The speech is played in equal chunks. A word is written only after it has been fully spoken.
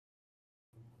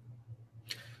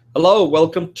Hello,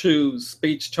 welcome to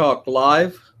Speech Talk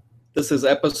Live. This is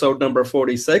episode number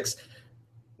 46.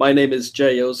 My name is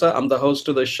Jay Oza. I'm the host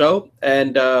of the show,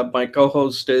 and my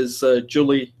co-host is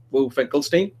Julie Wu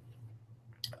Finkelstein.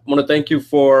 I want to thank you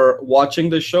for watching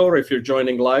the show, or if you're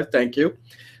joining live, thank you.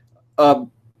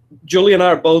 Julie and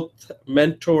I are both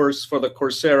mentors for the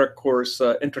Coursera course,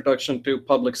 Introduction to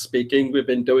Public Speaking. We've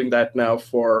been doing that now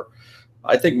for,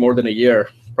 I think, more than a year,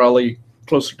 probably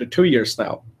closer to 2 years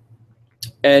now.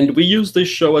 And we use this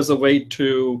show as a way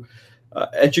to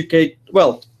educate,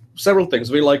 well, several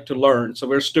things. We like to learn. So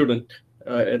we're a student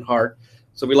in heart.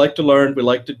 So we like to learn, we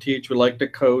like to teach, we like to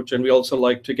coach, and we also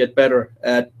like to get better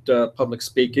at public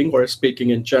speaking or speaking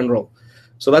in general.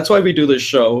 So that's why we do this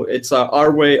show. It's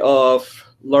our way of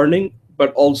learning,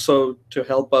 but also to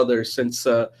help others, since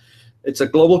it's a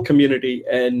global community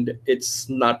and it's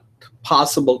not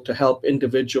possible to help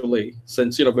individually,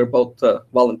 since we're both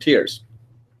volunteers.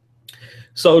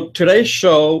 So today's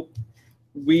show,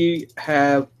 we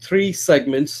have three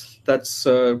segments. That's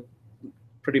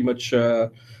pretty much our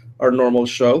normal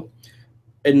show.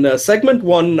 In segment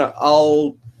one,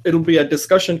 it'll be a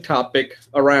discussion topic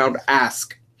around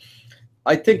ask.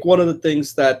 I think one of the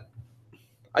things that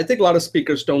I think a lot of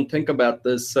speakers don't think about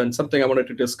this, and something I wanted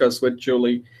to discuss with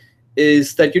Julie,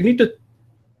 is that you need to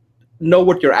know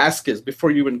what your ask is before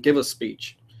you even give a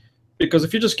speech. Because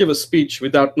if you just give a speech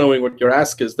without knowing what your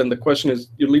ask is, then the question is,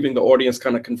 you're leaving the audience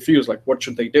kind of confused, like what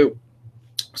should they do?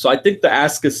 So I think the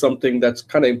ask is something that's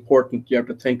kind of important you have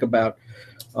to think about,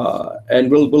 and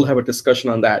we'll have a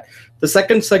discussion on that. The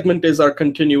second segment is our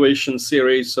continuation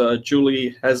series.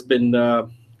 Julie has been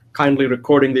kindly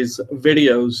recording these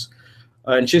videos,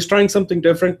 and she's trying something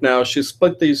different now. She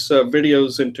split these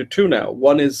videos into two now.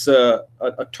 One is a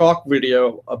talk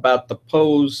video about the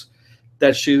pose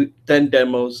that she then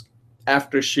demos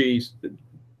after she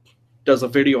does a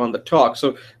video on the talk.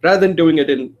 So rather than doing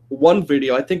it in one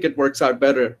video, I think it works out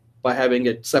better by having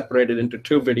it separated into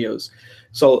two videos.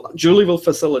 So Julie will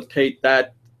facilitate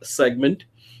that segment.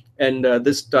 And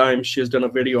this time she has done a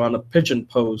video on a pigeon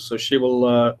pose. So she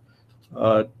will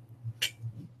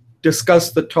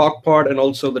discuss the talk part and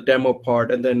also the demo part.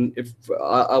 And then if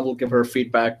I will give her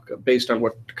feedback based on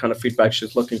what kind of feedback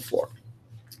she's looking for.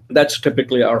 That's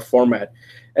typically our format.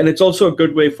 And it's also a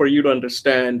good way for you to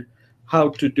understand how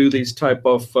to do these type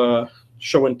of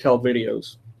show and tell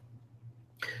videos.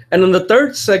 And then the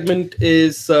third segment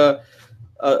is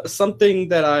something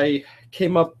that I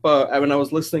came up when I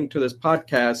was listening to this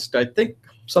podcast. I think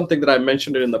something that I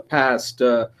mentioned it in the past.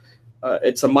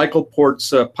 It's a Michael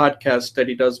Port's podcast that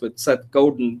he does with Seth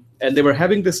Godin. And they were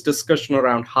having this discussion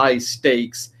around high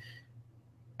stakes.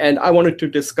 And I wanted to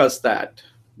discuss that.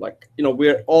 Like,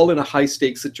 we're all in a high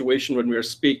stakes situation when we're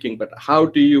speaking, but how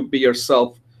do you be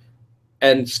yourself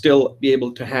and still be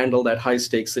able to handle that high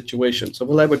stakes situation? So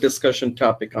we'll have a discussion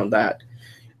topic on that.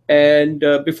 And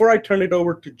before I turn it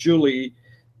over to Julie,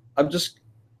 I'm just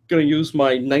going to use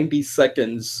my 90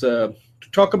 seconds to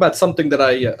talk about something that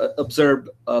I observed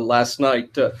last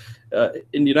night.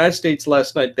 In the United States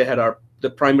last night, they had the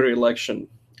primary election.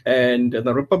 And on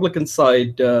the Republican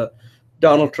side,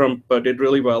 Donald Trump did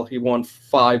really well. He won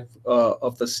 5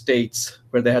 of the states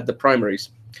where they had the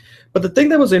primaries. But the thing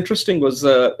that was interesting was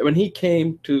when he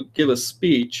came to give a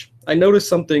speech, I noticed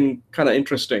something kind of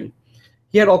interesting.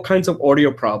 He had all kinds of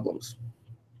audio problems.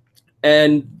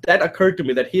 And that occurred to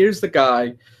me that here's the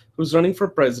guy who's running for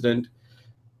president,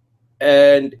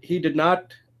 and he did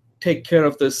not take care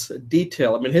of this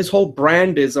detail. I mean, his whole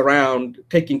brand is around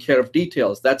taking care of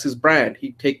details. That's his brand.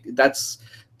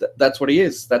 That's what he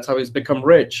is. That's how he's become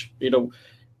rich,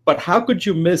 But how could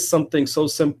you miss something so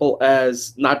simple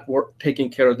as not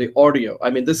taking care of the audio? I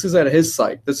mean, this is at his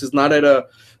site. This is not at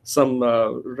some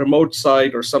remote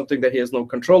site or something that he has no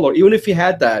control over. Even if he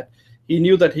had that, he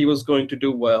knew that he was going to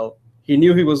do well. He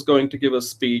knew he was going to give a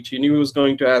speech. He knew he was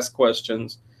going to ask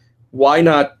questions. Why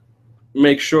not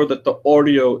make sure that the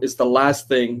audio is the last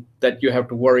thing that you have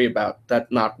to worry about,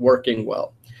 that not working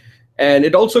well? And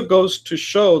it also goes to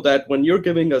show that when you're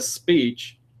giving a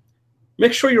speech,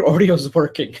 make sure your audio is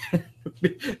working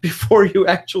before you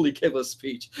actually give a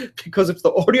speech. Because if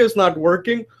the audio is not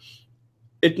working,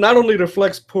 it not only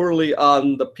reflects poorly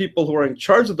on the people who are in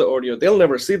charge of the audio, they'll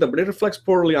never see them, but it reflects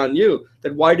poorly on you,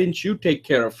 that why didn't you take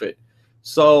care of it?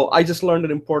 So I just learned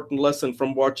an important lesson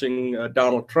from watching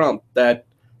Donald Trump, that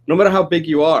no matter how big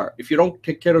you are, if you don't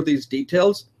take care of these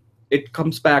details, it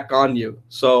comes back on you.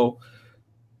 So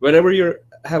whenever you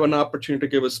have an opportunity to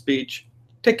give a speech,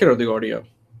 take care of the audio.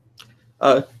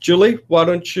 Julie, why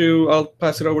don't I'll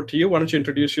pass it over to you. Why don't you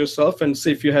introduce yourself and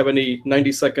see if you have any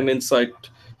 90-second insight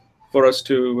for us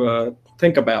to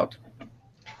think about.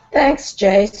 Thanks,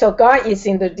 Jay. So God is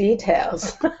in the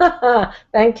details.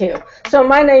 Thank you. So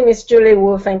my name is Julie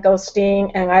Wu Finkelstein,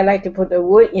 and I like to put the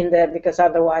Wu in there because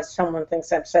otherwise someone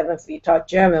thinks I'm 7 feet tall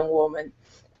German woman.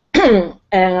 And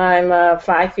I'm a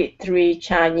 5'3"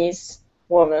 Chinese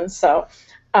woman. So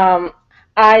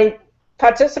I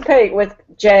participate with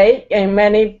Jay in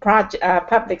many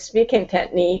public speaking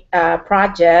technique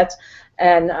projects.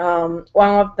 And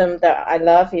one of them that I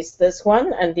love is this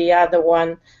one, and the other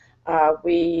one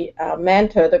we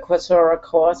mentor the Coursera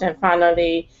course, and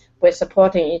finally we're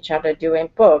supporting each other doing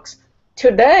books.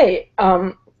 Today,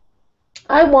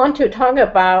 I want to talk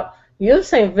about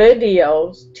using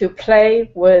videos to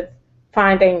play with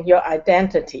finding your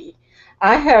identity.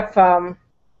 I have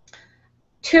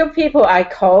two people I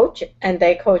coach, and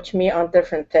they coach me on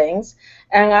different things,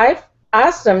 and I've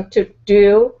asked them to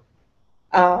do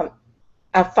a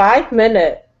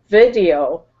 5-minute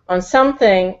video on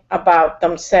something about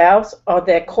themselves or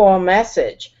their core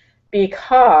message,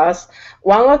 because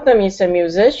one of them is a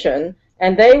musician,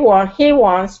 and he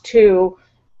wants to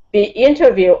be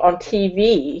interviewed on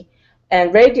TV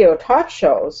and radio talk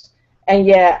shows, and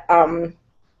yet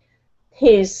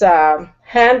his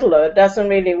handler doesn't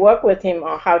really work with him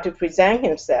on how to present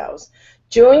himself.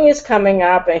 June is coming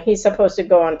up, and he's supposed to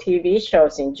go on TV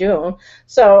shows in June,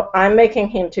 so I'm making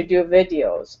him to do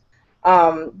videos.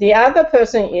 The other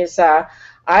person is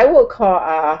I will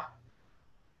call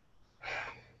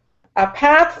a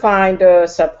pathfinder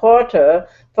supporter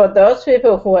for those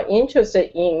people who are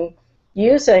interested in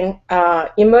using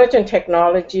emerging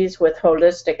technologies with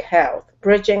holistic health,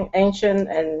 bridging ancient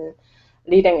and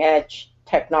leading edge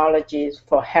technologies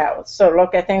for health. So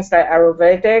look at things like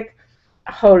Ayurvedic,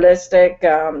 holistic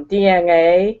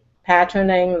DNA,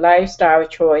 patterning, lifestyle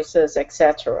choices,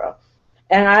 etc.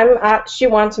 And she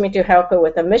wants me to help her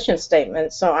with a mission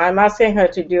statement, so I'm asking her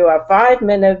to do a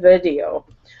 5-minute video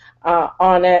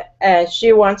on it, and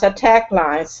she wants a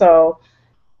tagline, so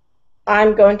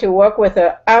I'm going to work with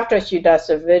her after she does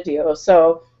the video.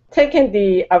 So taking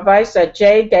the advice that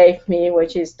Jay gave me,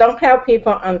 which is don't help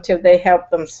people until they help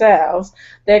themselves,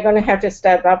 they're going to have to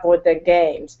step up with their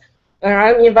games. And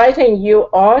I'm inviting you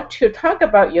all to talk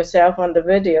about yourself on the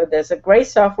video. There's a great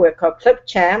software called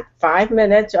Clipchamp, 5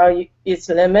 minutes or its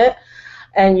limit,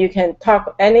 and you can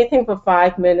talk anything for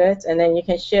 5 minutes, and then you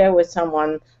can share with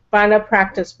someone. Find a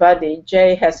practice buddy.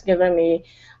 Jay has given me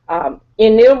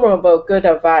innumerable good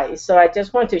advice. So I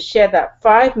just want to share that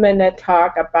 5-minute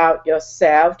talk about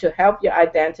yourself to help your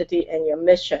identity and your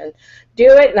mission.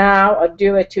 Do it now or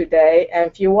do it today.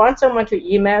 And if you want someone to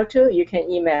email to, you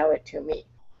can email it to me.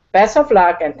 Best of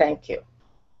luck, and thank you.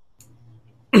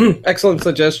 Excellent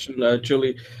suggestion,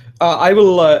 Julie. I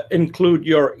will include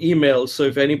your email, so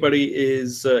if anybody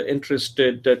is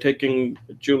interested taking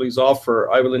Julie's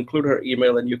offer, I will include her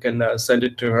email, and you can send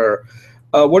it to her.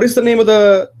 What is the name of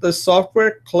the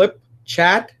software?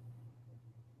 Clipchat?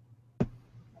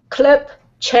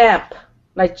 Clipchamp,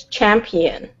 like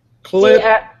champion. Clip.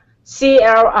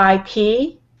 CLIPCHAMP.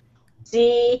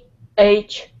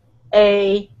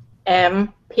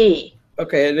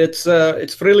 Okay, and it's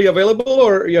freely available,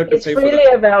 or you have to pay for it? It's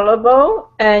freely available,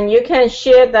 and you can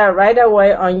share that right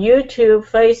away on YouTube,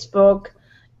 Facebook,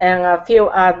 and a few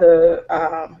other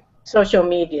social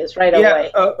medias right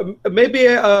away. Maybe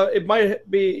it might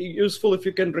be useful if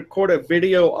you can record a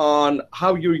video on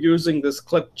how you're using this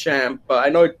Clipchamp. I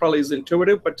know it probably is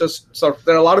intuitive, but just so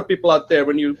there are a lot of people out there,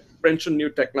 when you mention new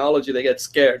technology, they get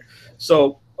scared.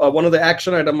 So one of the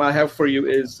action item I have for you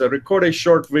is record a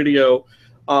short video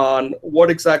on what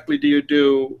exactly do you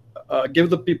do, give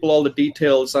the people all the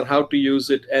details on how to use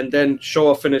it, and then show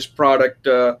a finished product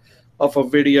of a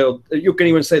video. You can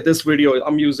even say, this video,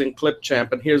 I'm using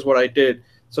Clipchamp, and here's what I did.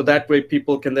 So that way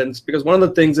people can then, because one of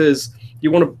the things is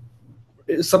you want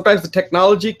to, sometimes the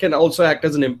technology can also act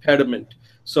as an impediment.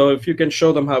 So if you can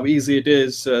show them how easy it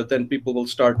is, then people will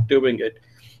start doing it.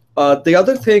 The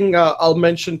other thing I'll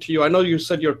mention to you, I know you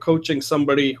said you're coaching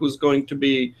somebody who's going to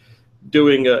be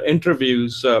doing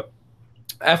interviews.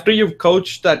 After you've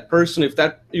coached that person, if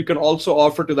that, you can also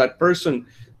offer to that person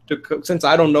to, since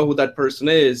I don't know who that person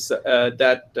is,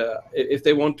 that if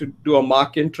they want to do a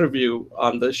mock interview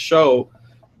on the show,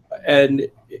 and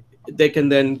they can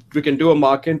then, we can do a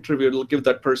mock interview, it'll give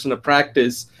that person a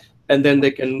practice, and then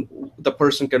the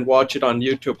person can watch it on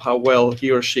YouTube how well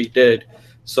he or she did.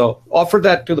 So offer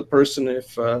that to the person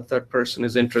if that person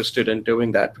is interested in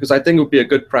doing that, because I think it would be a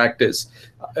good practice.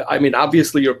 I mean,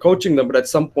 obviously you're coaching them, but at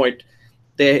some point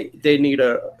they need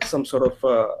some sort of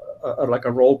like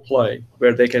a role play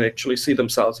where they can actually see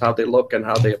themselves, how they look and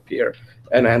how they appear,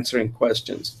 and answering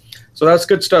questions. So that's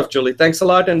good stuff, Julie. Thanks a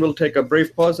lot, and we'll take a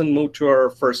brief pause and move to our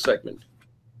first segment.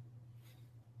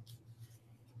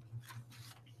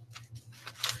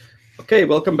 Okay,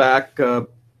 welcome back to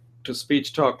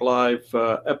Speech Talk Live,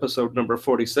 episode number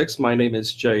 46. My name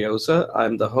is Jay Oza.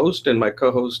 I'm the host, and my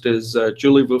co-host is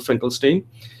Julie Wu Finkelstein.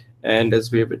 And as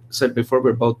we have said before,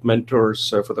 we're both mentors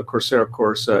for the Coursera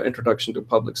course, Introduction to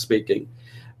Public Speaking.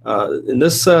 In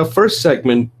this first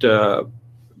segment,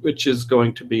 which is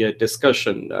going to be a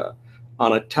discussion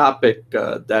on a topic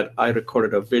that I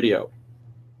recorded a video.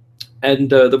 And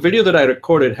the video that I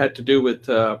recorded had to do with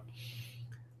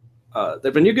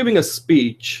that when you're giving a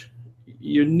speech,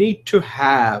 you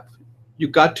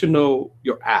got to know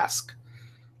your ask.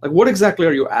 Like, what exactly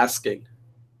are you asking?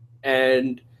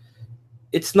 And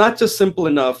it's not just simple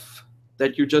enough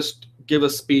that you just give a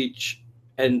speech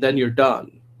and then you're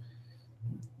done.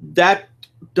 That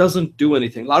doesn't do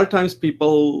anything. A lot of times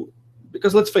people,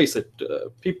 because let's face it,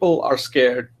 people are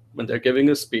scared when they're giving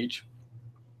a speech.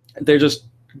 They're just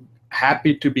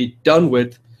happy to be done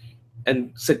with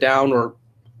and sit down or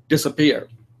disappear.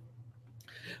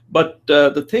 But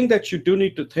the thing that you do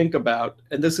need to think about,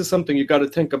 and this is something you got to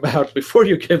think about before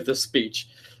you give the speech,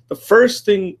 the first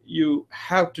thing you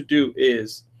have to do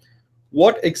is,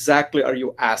 what exactly are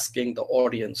you asking the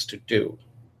audience to do?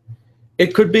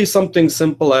 It could be something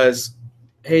simple as,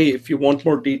 hey, if you want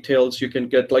more details, you can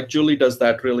get, like Julie does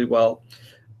that really well.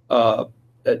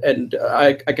 And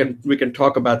we can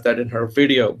talk about that in her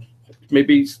video.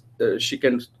 Maybe she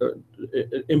can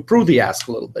improve the ask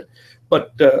a little bit.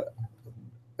 But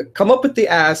come up with the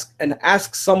ask and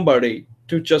ask somebody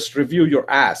to just review your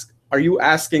ask. Are you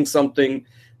asking something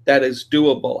that is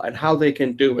doable and how they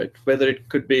can do it? Whether it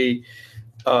could be,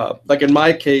 like in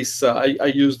my case, I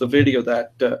used the video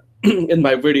that, in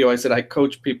my video, I said I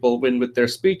coach people win with their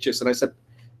speeches. And I said,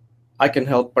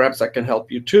 perhaps I can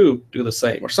help you too do the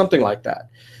same, or something like that.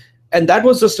 And that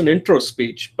was just an intro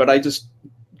speech, but I just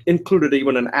included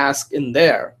even an ask in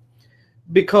there.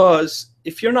 Because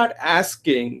if you're not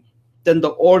asking, then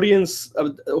the audience,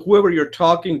 whoever you're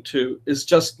talking to, is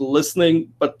just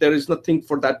listening, but there is nothing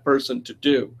for that person to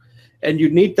do. And you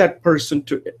need that person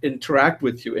to interact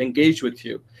with you, engage with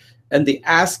you. And the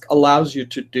ask allows you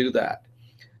to do that.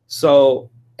 So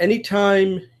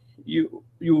anytime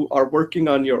you are working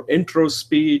on your intro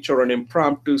speech or an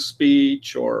impromptu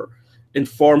speech or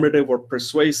informative or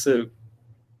persuasive,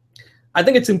 I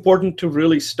think it's important to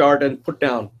really start and put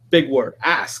down, big word,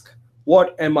 ask.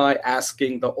 What am I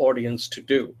asking the audience to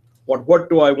do? What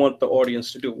do I want the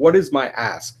audience to do? What is my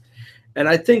ask? And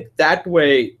I think that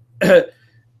way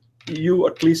you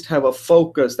at least have a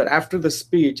focus that after the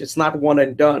speech, it's not one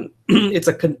and done. It's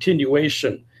a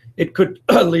continuation. It could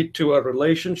lead to a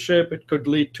relationship. It could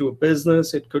lead to a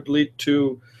business. It could lead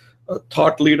to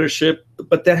thought leadership.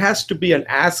 But there has to be an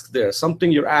ask there,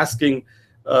 something you're asking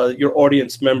your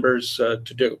audience members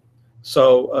to do.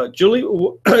 So, Julie,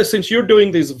 since you're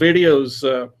doing these videos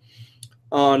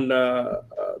on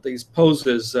these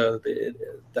poses,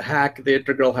 the hack, the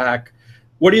integral hack,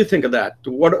 what do you think of that?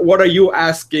 What are you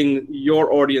asking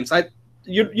your audience?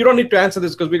 You don't need to answer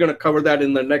this because we're going to cover that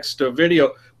in the next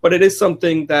video. But it is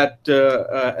something that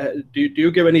do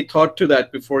you give any thought to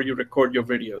that before you record your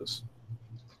videos?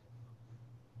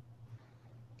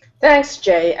 Thanks,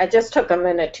 Jay. I just took a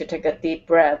minute to take a deep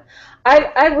breath.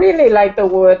 I really like the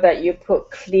word that you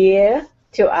put, clear,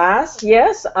 to ask.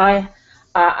 Yes, I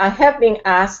have been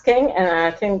asking, and I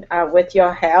think with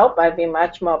your help, I've been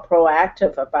much more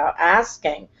proactive about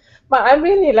asking. But I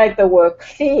really like the word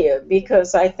clear,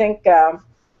 because I think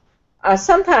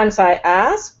sometimes I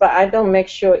ask, but I don't make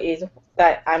sure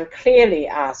that I'm clearly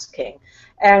asking.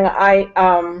 And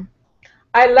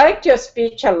I liked your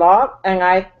speech a lot, and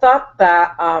I thought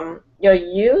that your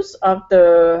use of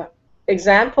the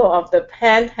example of the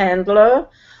panhandler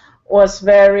was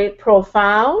very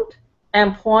profound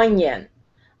and poignant.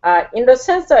 In the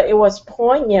sense that it was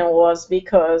poignant was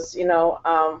because,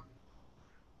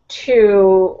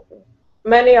 to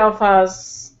many of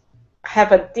us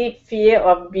have a deep fear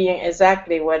of being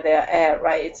exactly where they're at,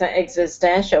 right? It's an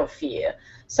existential fear.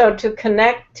 So to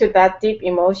connect to that deep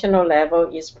emotional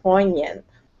level is poignant.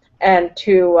 And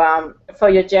for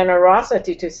your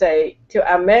generosity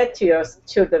to admit to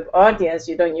the audience,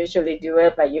 you don't usually do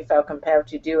it, but you felt compelled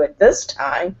to do it this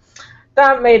time,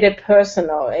 that made it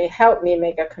personal. It helped me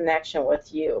make a connection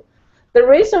with you. The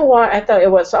reason why I thought it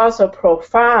was also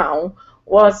profound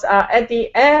was at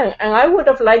the end, and I would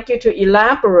have liked you to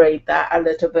elaborate that a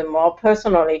little bit more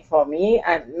personally for me.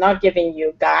 I'm not giving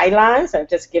you guidelines, I'm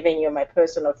just giving you my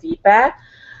personal feedback.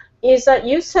 Is that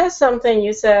you said something,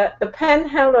 you said the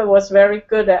panhandler was very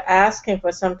good at asking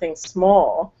for something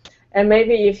small, and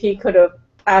maybe if he could have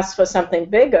asked for something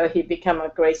bigger, he'd become a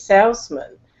great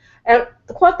salesman. And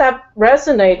what that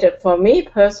resonated for me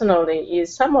personally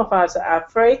is some of us are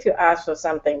afraid to ask for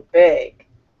something big.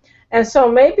 And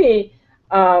so maybe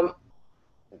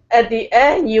at the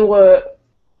end,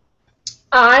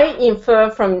 I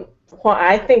infer from what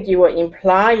I think you were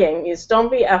implying is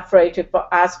don't be afraid to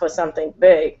ask for something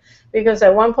big. Because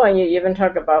at one point you even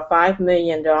talked about $5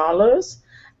 million.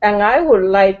 And I would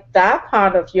like that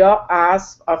part of your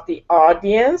ask of the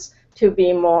audience to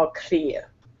be more clear.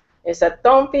 Is that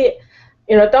don't be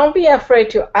afraid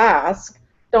to ask.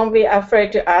 Don't be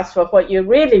afraid to ask for what you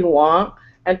really want,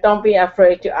 and don't be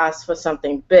afraid to ask for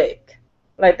something big.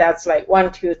 Like that's like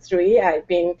 1, 2, 3. I've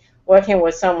been working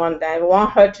with someone that I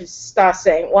want her to start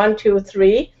saying 1, 2,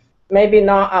 3, maybe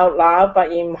not out loud,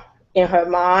 but in her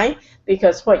mind,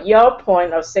 because what your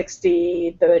point of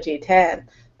 60, 30, 10,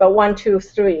 but 1, 2,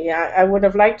 3, I would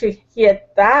have liked to hear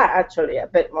that actually a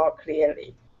bit more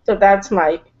clearly. So that's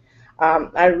my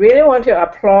I really want to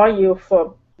applaud you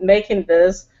for making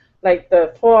this like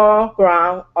the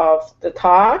foreground of the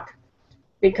talk,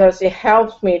 because it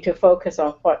helps me to focus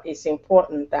on what is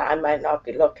important that I might not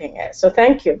be looking at. So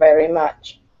thank you very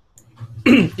much.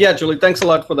 Yeah, Julie, thanks a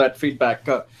lot for that feedback.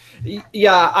 That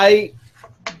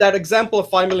example of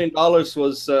 $5 million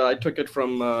was I took it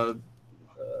from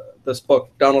this book,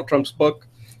 Donald Trump's book,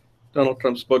 The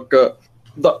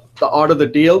Art of the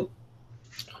Deal,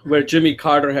 where Jimmy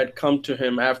Carter had come to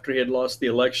him after he had lost the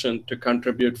election to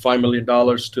contribute $5 million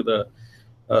to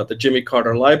the Jimmy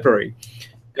Carter Library.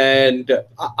 And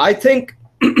I think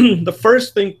the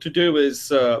first thing to do is,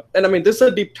 and I mean, this is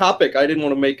a deep topic. I didn't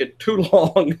want to make it too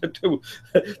long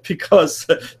because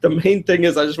the main thing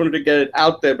is I just wanted to get it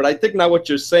out there. But I think now what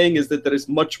you're saying is that there is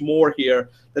much more here,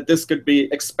 that this could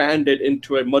be expanded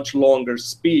into a much longer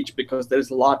speech, because there's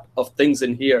a lot of things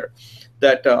in here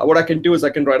that what I can do is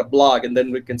I can write a blog, and then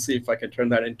we can see if I can turn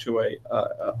that into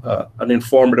an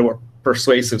informative or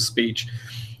persuasive speech.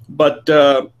 But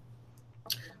the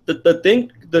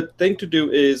thing to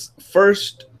do is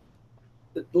first,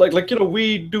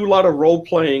 we do a lot of role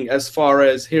playing as far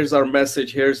as here's our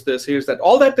message, here's this, here's that.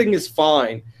 All that thing is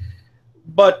fine,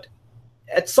 but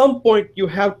at some point you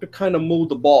have to kind of move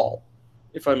the ball,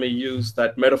 if I may use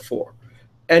that metaphor.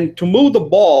 And to move the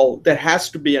ball, there has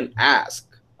to be an ask.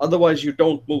 Otherwise, you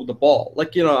don't move the ball. I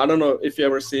don't know if you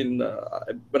ever seen,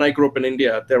 when I grew up in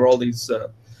India, there were all these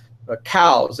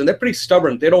cows, and they're pretty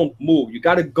stubborn. They don't move. You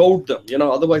got to goad them,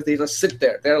 otherwise they just sit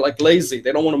there. They're like lazy.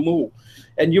 They don't want to move.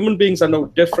 And human beings are no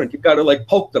different. You got to like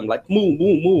poke them, like move,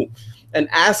 move, move. And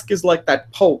ask is like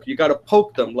that poke. You got to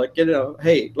poke them, like,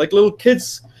 hey, like little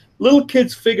kids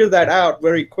figure that out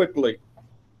very quickly.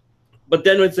 But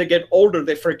then when they get older,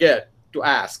 they forget to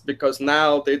ask, because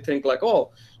now they think like,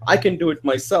 oh, I can do it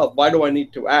myself. Why do I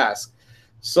need to ask?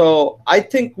 So I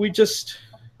think we just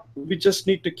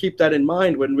need to keep that in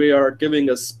mind when we are giving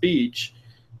a speech.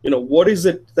 What is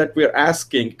it that we're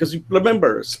asking? Because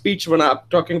remember, speech, when I'm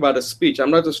talking about a speech, I'm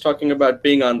not just talking about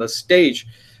being on the stage.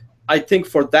 I think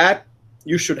for that,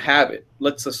 you should have it.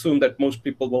 Let's assume that most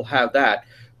people will have that.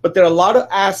 But there are a lot of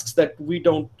asks that we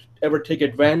don't ever take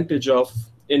advantage of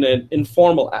in an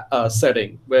informal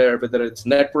setting, whether it's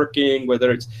networking,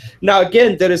 whether it's, now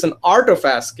again, there is an art of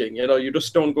asking. You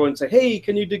just don't go and say, hey,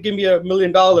 can you give me $1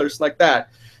 million, like that.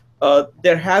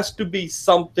 There has to be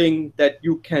something that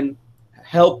you can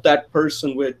help that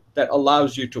person with that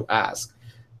allows you to ask.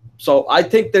 So I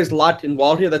think there's a lot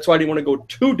involved here. That's why I didn't want to go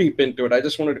too deep into it. I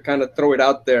just wanted to kind of throw it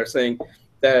out there, saying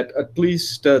that at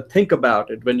least think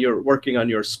about it when you're working on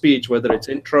your speech, whether it's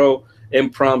intro,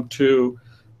 impromptu,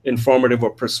 informative,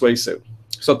 or persuasive.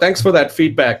 So thanks for that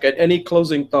feedback. And any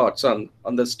closing thoughts on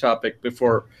this topic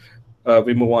before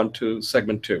we move on to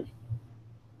segment 2?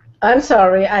 I'm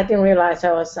sorry, I didn't realize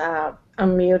I was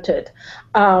unmuted.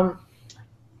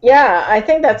 Yeah, I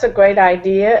think that's a great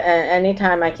idea, and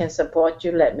anytime I can support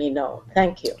you, let me know.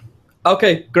 Thank you.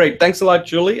 Okay, great. Thanks a lot,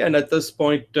 Julie. And at this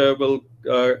point, we'll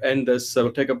end this.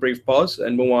 We'll take a brief pause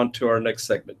and move on to our next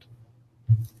segment.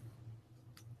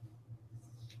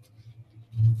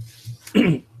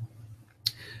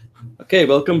 Okay,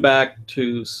 welcome back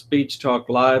to Speech Talk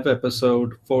Live,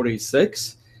 episode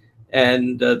 46.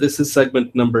 And this is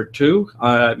segment number 2.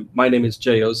 My name is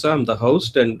Jay Oza. I'm the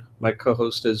host, and my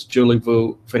co-host is Julie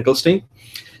Vu Finkelstein.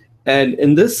 And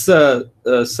in this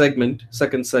second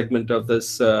segment of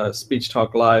this Speech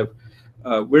Talk Live,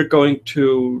 we're going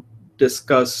to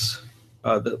discuss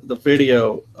the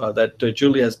video that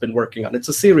Julie has been working on. It's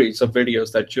a series of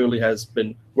videos that Julie has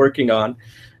been working on.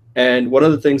 And one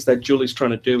of the things that Julie's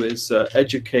trying to do is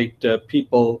educate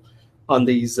people on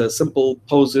these simple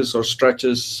poses or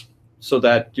stretches, so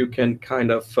that you can kind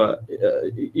of,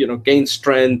 gain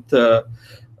strength,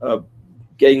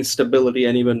 gain stability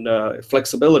and even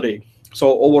flexibility. So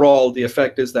overall, the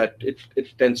effect is that it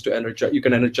tends to energize. You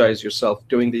can energize yourself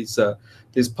doing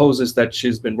these poses that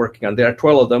she's been working on. There are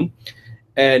 12 of them,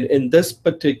 and in this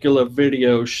particular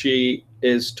video, she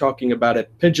is talking about a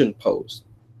pigeon pose.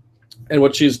 And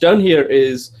what she's done here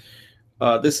is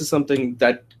this is something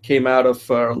that came out of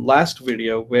our last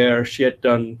video where she had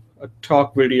done a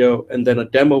talk video and then a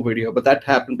demo video, but that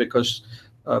happened because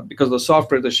of the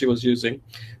software that she was using.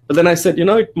 But then I said,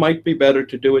 it might be better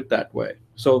to do it that way.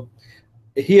 So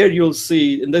here you'll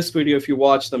see in this video, if you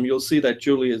watch them, you'll see that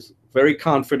Julie is very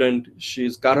confident.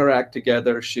 She's got her act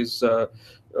together. She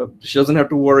doesn't have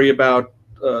to worry about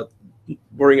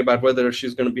whether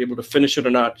she's going to be able to finish it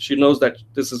or not. She knows that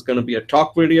this is going to be a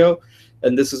talk video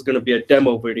and this is going to be a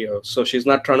demo video. So she's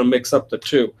not trying to mix up the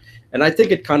two. And I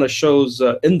think it kind of shows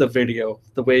in the video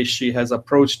the way she has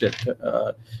approached it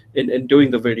in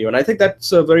doing the video. And I think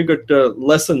that's a very good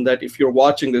lesson that if you're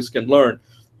watching this can learn.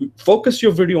 Focus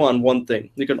your video on one thing.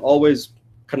 You can always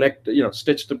connect,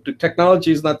 stitch the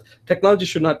technology. Technology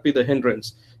should not be the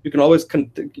hindrance. You can always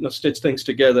stitch things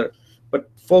together, but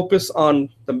focus on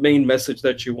the main message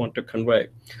that you want to convey.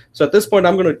 So at this point,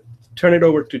 I'm going to turn it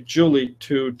over to Julie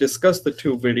to discuss the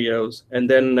two videos, and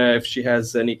then if she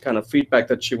has any kind of feedback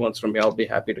that she wants from me, I'll be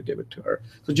happy to give it to her.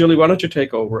 So Julie, why don't you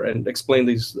take over and explain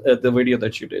the video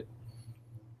that you did?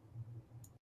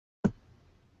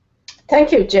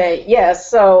 Thank you, Jay. Yes,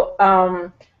 so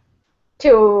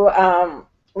to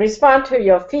respond to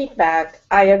your feedback,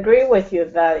 I agree with you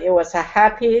that it was a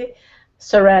happy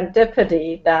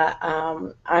serendipity that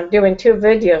I'm doing two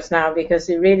videos now because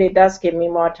it really does give me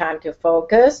more time to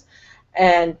focus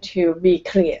and to be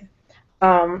clear.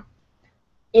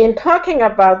 In talking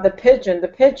about the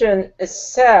pigeon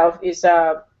itself is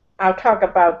I'll talk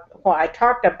about what I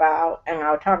talked about and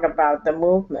I'll talk about the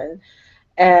movement.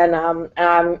 And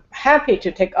I'm happy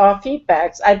to take all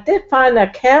feedbacks. I did find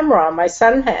a camera my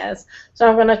son has, so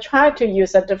I'm going to try to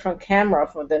use a different camera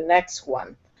for the next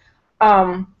one.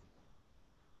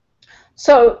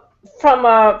 So from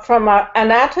a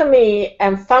anatomy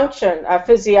and function, a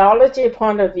physiology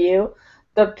point of view,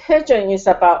 the pigeon is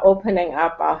about opening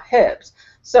up our hips.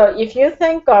 So if you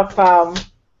think of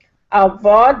our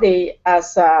body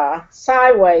as a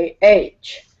sideways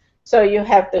H, so you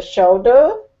have the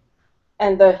shoulder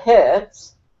and the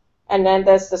hips, and then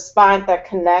there's the spine that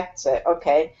connects it,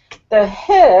 okay? The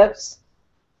hips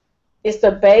is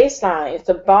the baseline, it's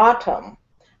the bottom.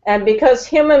 And because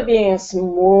human beings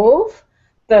move,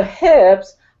 the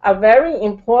hips are very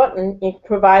important in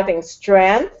providing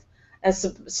strength and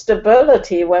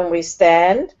stability when we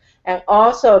stand, and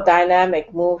also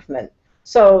dynamic movement.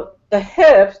 So the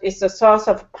hips is the source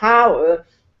of power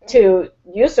to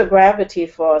use the gravity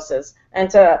forces, and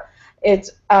to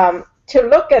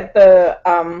look at the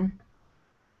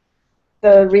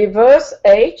reverse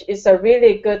H is a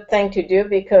really good thing to do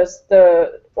because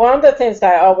one of the things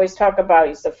I always talk about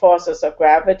is the forces of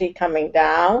gravity coming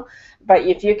down, but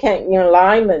if you can in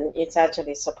alignment, it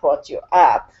actually supports you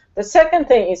up. The second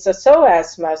thing is the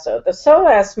psoas muscle. The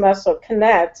psoas muscle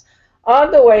connects all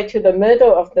the way to the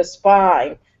middle of the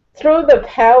spine through the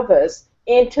pelvis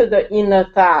into the inner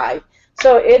thigh.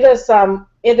 So it is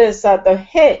the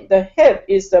hip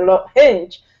is the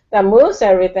hinge that moves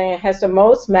everything and has the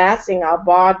most mass in our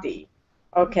body.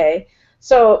 Okay,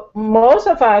 so most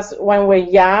of us, when we're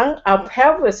young, our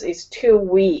pelvis is too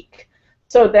weak.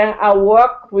 So then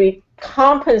we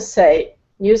compensate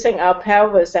using our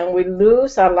pelvis and we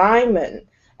lose alignment.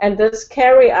 And this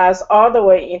carry us all the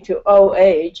way into old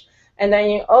age. And then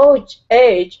in old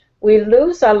age, we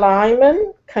lose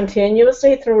alignment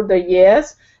continuously through the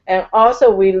years. And also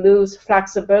we lose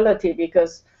flexibility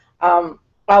because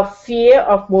our fear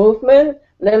of movement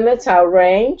limits our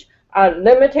range. Our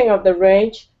limiting of the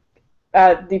range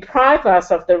deprive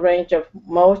us of the range of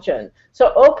motion.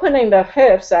 So opening the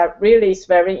hips really is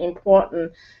very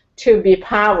important to be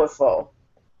powerful,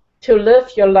 to live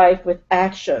your life with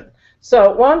action.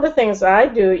 So one of the things I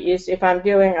do is if I'm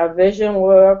doing a vision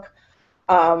work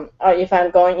or if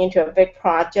I'm going into a big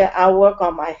project, I work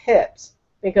on my hips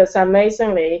because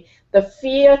amazingly, the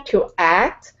fear to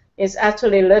act is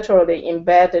actually literally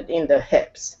embedded in the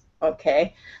hips,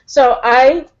 okay? So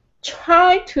I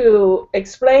try to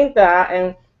explain that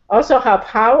and also how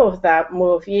powerful that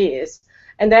move is.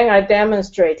 And then I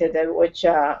demonstrated it, which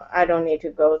I don't need to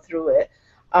go through it.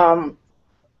 I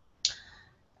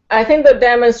think the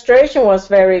demonstration was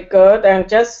very good. And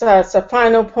just as a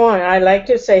final point, I'd like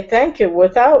to say thank you.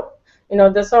 Without,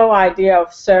 this whole idea of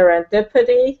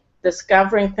serendipity,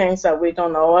 discovering things that we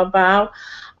don't know about,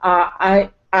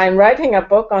 I'm writing a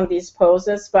book on these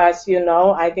poses, but as you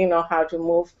know, I didn't know how to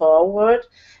move forward.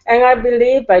 And I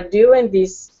believe by doing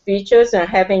these features and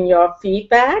having your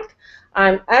feedback,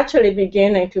 I'm actually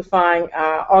beginning to find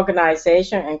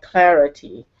organization and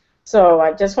clarity. So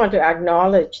I just want to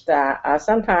acknowledge that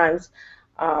sometimes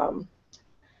um,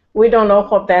 we don't know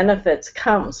what benefits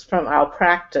comes from our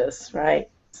practice, right?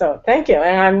 So thank you,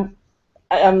 and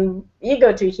I'm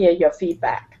eager to hear your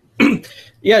feedback.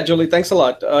 Yeah, Julie, thanks a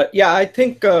lot. Yeah, I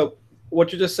think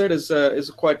what you just said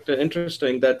is quite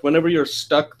interesting. That whenever you're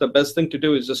stuck, the best thing to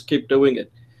do is just keep doing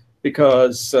it,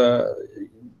 because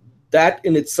that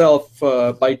in itself,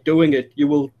 by doing it, you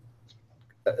will.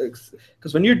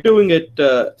 Because when you're doing it,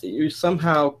 you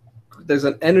somehow there's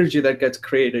an energy that gets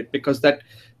created, because that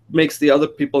makes the other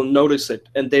people notice it,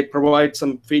 and they provide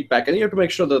some feedback. And you have to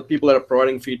make sure that the people that are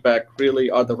providing feedback really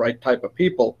are the right type of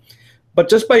people. But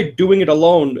just by doing it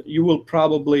alone, you will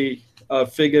probably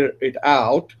figure it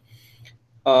out.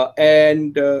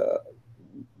 And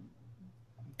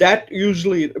that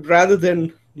usually, rather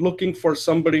than looking for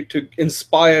somebody to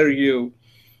inspire you,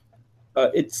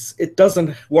 it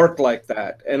doesn't work like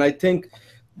that. And I think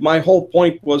my whole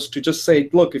point was to just say,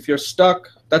 look, if you're stuck,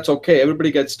 that's okay.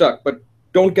 Everybody gets stuck, but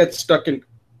don't get stuck in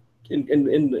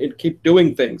keep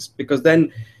doing things, because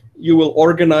then you will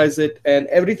organize it, and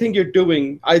everything you're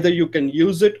doing, either you can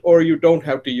use it or you don't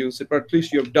have to use it, but at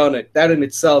least you've done it. That in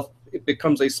itself, it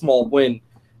becomes a small win.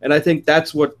 And I think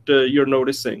that's what you're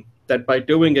noticing, that by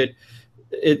doing it,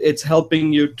 it's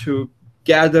helping you to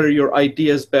gather your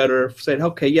ideas better, saying,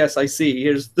 okay, yes, I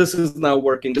see, this is now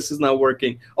working, this is now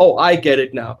working, oh, I get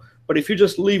it now. But if you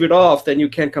just leave it off, then you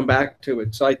can't come back to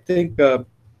it. So I think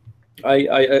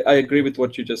I agree with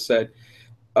what you just said.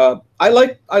 I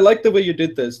like the way you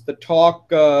did this. The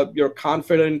talk, you're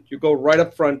confident, you go right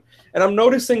up front, and I'm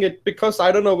noticing it because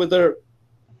I don't know whether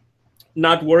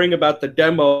not worrying about the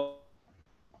demo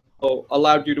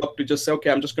allowed you to just say, okay,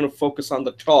 I'm just going to focus on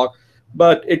the talk,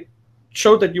 but it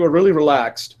showed that you were really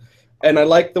relaxed. And I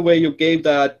like the way you gave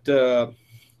that the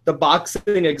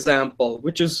boxing example,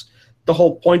 which is the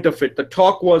whole point of it. The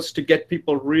talk was to get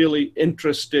people really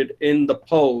interested in the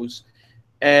pose,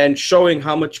 and showing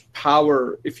how much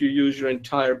power, if you use your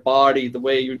entire body, the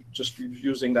way you're just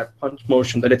using that punch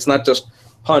motion, that it's not just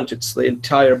punch, it's the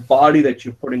entire body that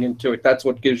you're putting into it. That's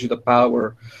what gives you the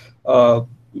power,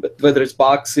 whether it's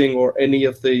boxing or any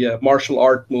of the martial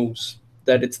art moves,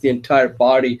 that it's the entire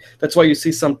body. That's why you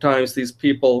see sometimes these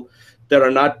people that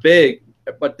are not big,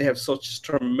 but they have such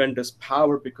tremendous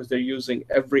power, because they're using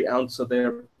every ounce of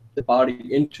their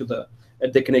body into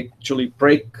and they can actually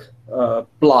break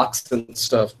blocks and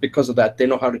stuff because of that. They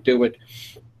know how to do it.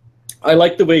 I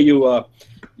like the way you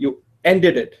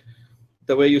ended it,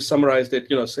 the way you summarized it.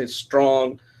 Say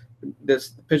strong.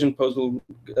 This pigeon pose will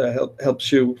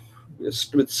helps you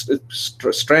with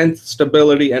strength,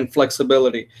 stability, and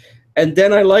flexibility. And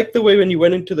then I like the way when you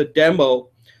went into the demo,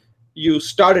 you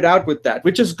started out with that,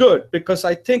 which is good, because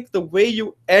I think the way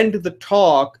you end the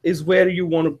talk is where you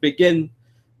want to begin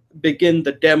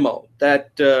the demo.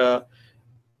 That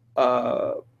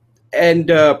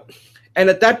and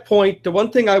at that point, the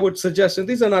one thing I would suggest, and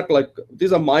these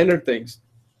are minor things,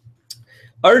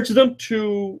 urge them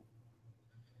to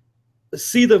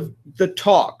see the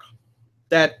talk.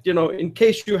 That, in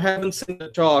case you haven't seen the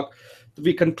talk,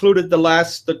 we concluded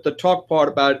the talk part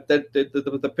about that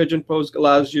the pigeon pose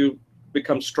allows you to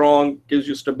become strong, gives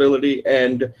you stability,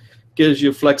 and gives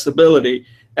you flexibility.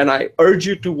 And I urge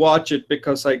you to watch it,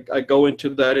 because I go into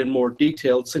that in more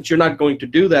detail, since you're not going to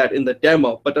do that in the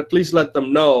demo, but at least let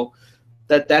them know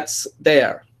that that's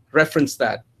there. Reference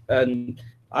that. And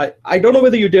I don't know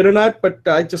whether you did or not, but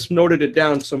I just noted it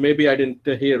down, so maybe I didn't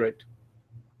hear it.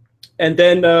 And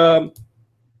then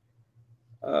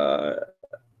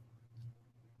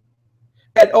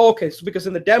okay, so because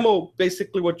in the demo,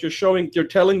 basically what you're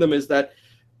telling them is that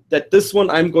this one,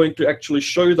 I'm going to actually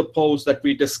show you the pose that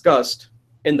we discussed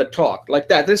in the talk, like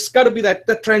that. There's got to be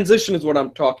that transition is what I'm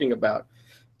talking about.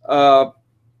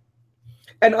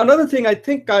 And another thing, I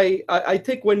think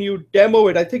when you demo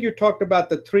it, I think you talked about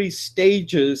the 3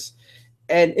 stages,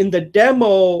 and in the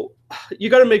demo,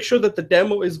 you got to make sure that the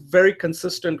demo is very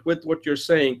consistent with what you're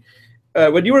saying.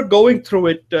 When you were going through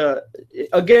it,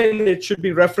 again, it should be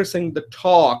referencing the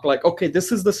talk, like, okay,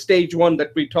 this is the stage 1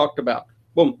 that we talked about.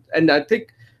 Boom. And I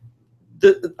think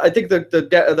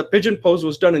the pigeon pose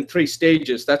was done in 3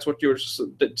 stages. That's what you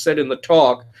said in the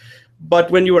talk. But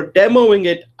when you were demoing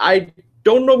it, I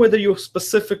don't know whether you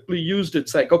specifically used it.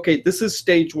 It's like, okay, this is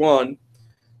stage 1.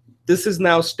 This is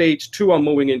now stage 2 I'm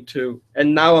moving into.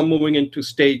 And now I'm moving into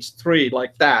stage 3,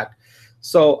 like that.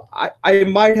 So I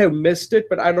might have missed it,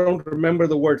 but I don't remember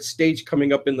the word stage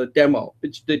coming up in the demo,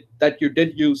 that you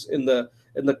did use in the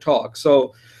talk.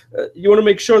 So you want to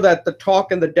make sure that the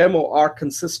talk and the demo are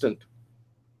consistent.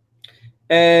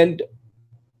 And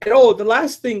oh, the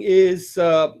last thing is,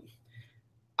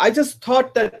 I just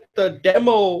thought that the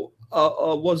demo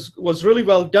was really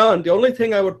well done. The only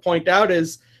thing I would point out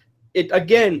is it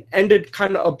again ended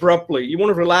kind of abruptly. You want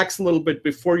to relax a little bit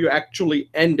before you actually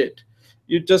end it.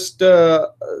 You just I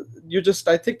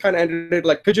think kind of ended it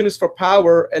like Pigeon is for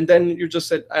power, and then you just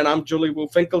said, and I'm Julie Wu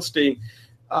Finkelstein.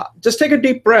 Just take a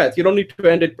deep breath. You don't need to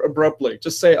end it abruptly.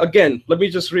 Just say, again, let me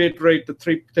just reiterate the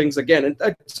 3 things again. And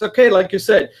it's okay, like you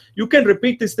said, you can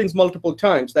repeat these things multiple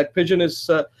times. That Pigeon is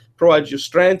provides you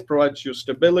strength, provides you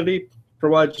stability,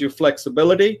 provides you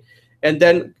flexibility, and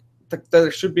then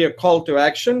there should be a call to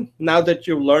action. Now that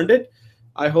you've learned it,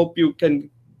 I hope you can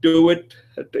do it.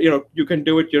 You can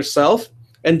do it yourself.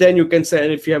 And then you can say,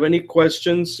 and if you have any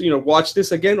questions, watch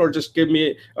this again, or just give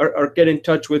me or get in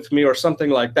touch with me or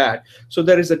something like that. So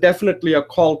there is definitely a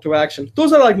call to action.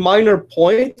 Those are like minor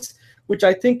points, which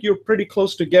I think you're pretty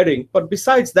close to getting. But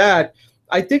besides that,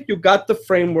 I think you got the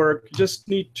framework. You just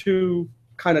need to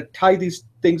kind of tie these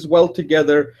things well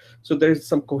together so there's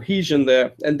some cohesion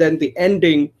there. And then the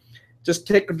ending, just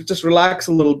relax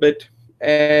a little bit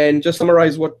and just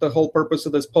summarize what the whole purpose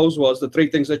of this pose was, the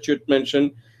 3 things that you had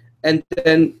mentioned. And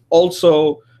then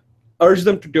also urge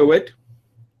them to do it.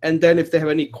 And then if they have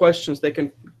any questions, they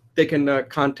can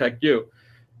contact you.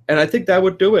 And I think that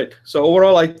would do it. So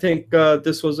overall, I think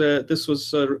this was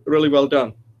really well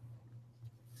done.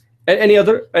 And any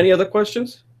other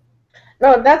questions?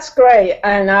 No, that's great.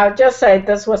 And I'll just say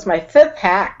this was my 5th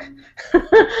hack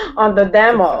on the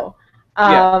demo.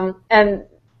 Yeah. And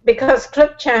because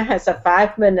ClipChamp has a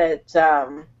 5-minute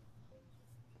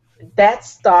dead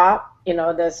stop,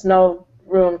 there's no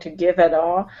room to give at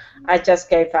all. I just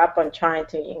gave up on trying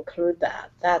to include that.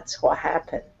 That's what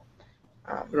happened.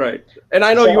 Right. And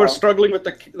I know you were struggling with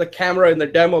the camera in the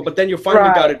demo, but then you finally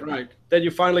got it right. Then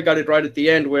you finally got it right at the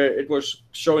end where it was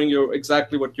showing you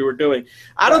exactly what you were doing.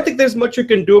 I don't think there's much you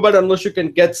can do about it unless you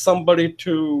can get somebody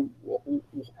to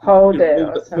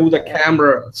move the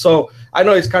camera. So I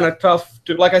know it's kind of tough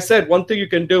to, like I said, one thing you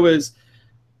can do is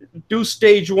do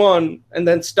stage 1 and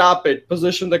then stop it,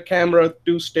 position the camera,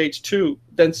 do stage 2,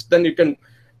 then you can,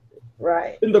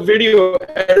 in the video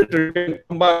editor,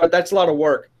 that's a lot of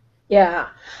work. Yeah,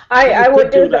 I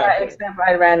would do that, except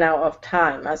I ran out of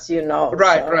time, as you know.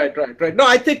 Right. No,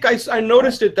 I think I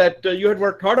noticed it that you had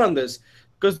worked hard on this,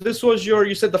 because this was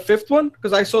you said the 5th one?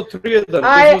 Because I saw 3 of them.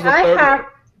 I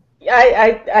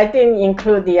didn't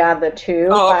include the other 2.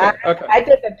 Oh, okay. I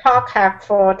did the talk hack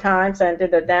 4 times and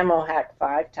did the demo hack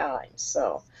 5 times.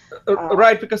 So.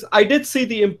 Right, because I did see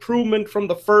the improvement from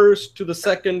the 1st to the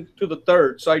 2nd to the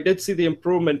 3rd. So I did see the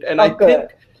improvement, and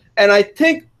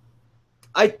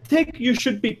I think you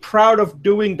should be proud of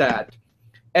doing that,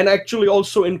 and actually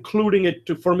also including it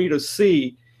for me to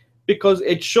see, because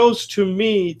it shows to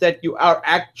me that you are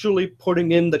actually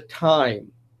putting in the time,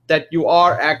 that you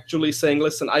are actually saying,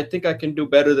 listen, I think I can do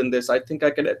better than this. I think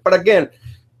I can. But again,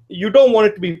 you don't want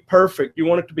it to be perfect. You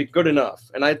want it to be good enough.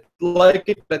 And I like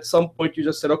it at some point you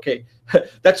just said, okay,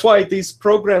 that's why these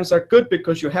programs are good,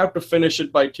 because you have to finish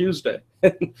it by Tuesday.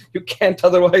 You can't,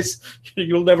 otherwise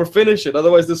you'll never finish it.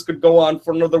 Otherwise this could go on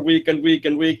for another week and week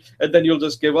and week, and then you'll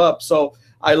just give up. So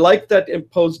I like that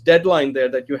imposed deadline there,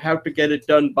 that you have to get it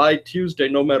done by Tuesday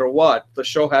no matter what. The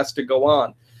show has to go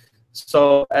on.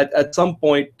 So at some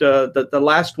point, the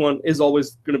last one is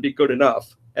always going to be good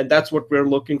enough. And that's what we're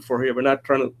looking for here. We're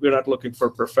not looking for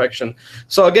perfection.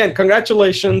 So again,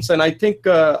 congratulations, and I think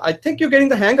you're getting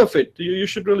the hang of it. You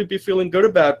should really be feeling good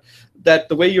about that,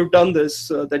 the way you've done this,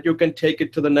 that you can take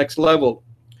it to the next level.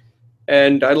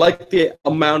 And I like the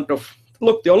amount of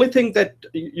look. The only thing that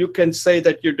you can say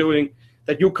that you're doing,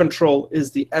 that you control,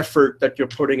 is the effort that you're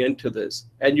putting into this,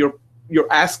 and you're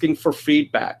asking for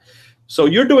feedback. So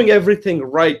you're doing everything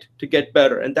right to get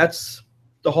better, and that's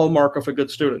the hallmark of a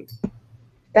good student.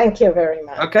 Thank you very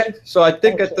much. Okay, so I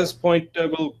think at this point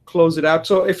we'll close it out.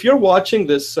 So if you're watching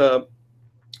this,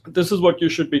 this is what you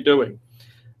should be doing.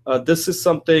 This is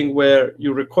something where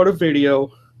you record a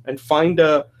video and find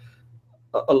a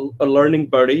learning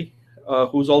buddy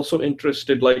who's also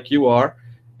interested like you are,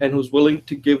 and who's willing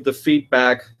to give the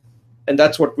feedback. And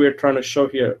that's what we're trying to show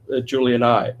here, Julie and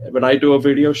I. When I do a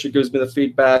video, she gives me the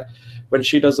feedback. When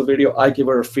she does a video, I give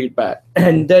her a feedback.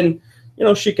 And then,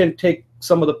 she can take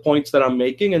some of the points that I'm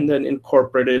making and then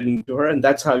incorporate it into her, and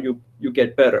that's how you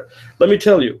get better. Let me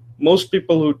tell you, most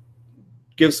people who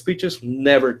give speeches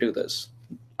never do this.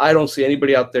 I don't see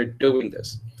anybody out there doing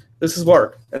this. this is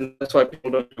work, and that's why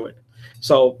people don't do it.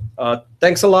 So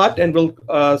thanks a lot, and we'll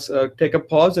take a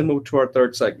pause and move to our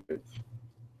third segment.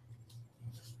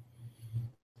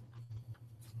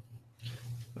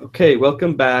 Okay,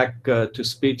 welcome back to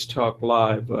Speech Talk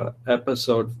Live,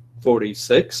 episode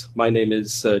 46. My name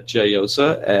is Jay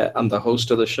Oza. I'm the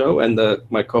host of the show, and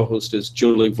my co-host is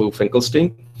Julie Wu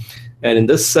Finkelstein. And in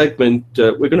this segment,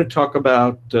 we're going to talk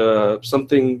about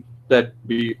something that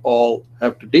we all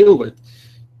have to deal with,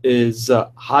 is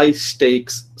high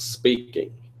stakes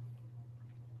speaking.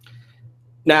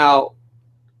 Now,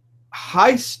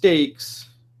 high stakes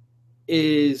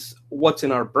is what's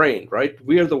in our brain, right?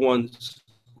 We are the ones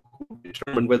who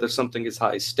determine whether something is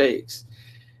high stakes.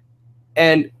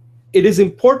 And it is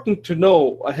important to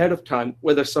know ahead of time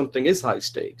whether something is high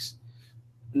stakes,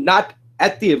 not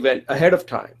at the event, ahead of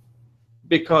time.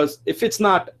 Because if it's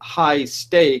not high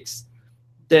stakes,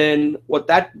 then what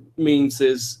that means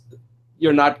is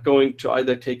you're not going to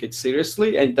either take it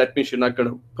seriously, and that means you're not going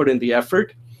to put in the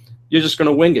effort. You're just going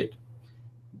to wing it.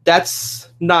 That's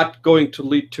not going to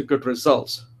lead to good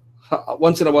results.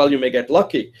 Once in a while, you may get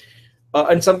lucky.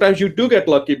 And sometimes you do get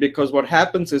lucky, because what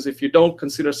happens is if you don't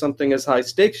consider something as high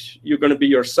stakes, you're going to be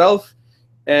yourself.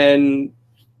 And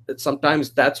sometimes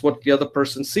that's what the other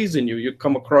person sees in you. You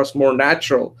come across more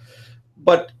natural.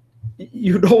 But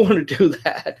you don't want to do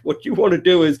that. What you want to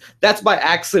do is, that's by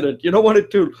accident. You don't want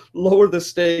it to lower the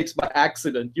stakes by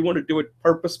accident. You want to do it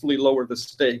purposefully, lower the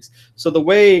stakes. So the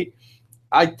way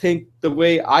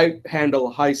I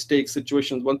handle high stakes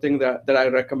situations, one thing that I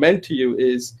recommend to you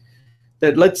is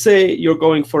that, let's say you're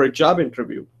going for a job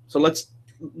interview. So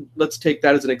let's take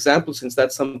that as an example, since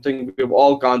that's something we've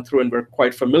all gone through and we're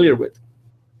quite familiar with.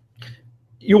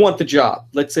 You want the job.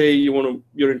 Let's say you're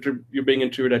being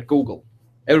interviewed at Google.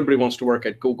 Everybody wants to work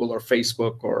at Google or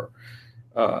Facebook or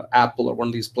Apple or one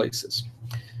of these places.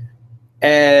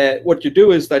 And what you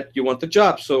do is that you want the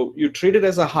job. So you treat it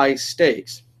as a high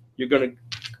stakes. You're going to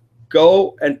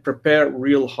go and prepare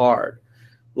real hard,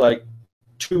 like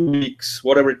 2 weeks,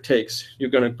 whatever it takes. You're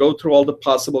going to go through all the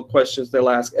possible questions they'll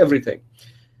ask, everything.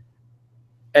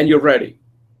 And you're ready.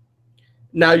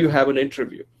 Now you have an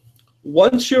interview.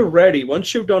 Once you're ready,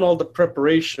 once you've done all the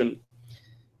preparation,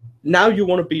 now you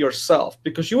want to be yourself,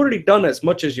 because you already done as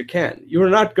much as you can.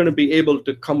 You're not going to be able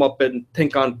to come up and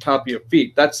think on top of your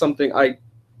feet. That's something I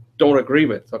don't agree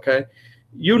with, okay?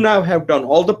 You now have done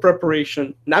all the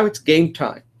preparation. Now it's game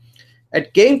time.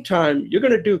 At game time, you're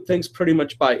going to do things pretty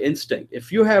much by instinct.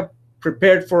 If you have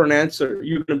prepared for an answer,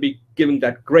 you're going to be giving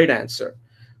that great answer.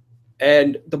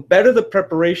 And the better the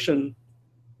preparation,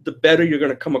 the better you're going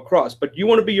to come across. But you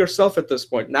want to be yourself at this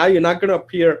point. Now you're not going to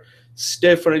appear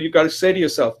stiff, and you got to say to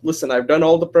yourself, listen, I've done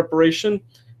all the preparation.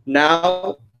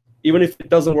 Now, even if it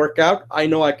doesn't work out, I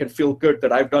know I can feel good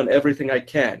that I've done everything I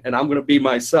can, and I'm going to be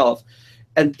myself.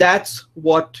 And that's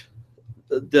what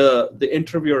the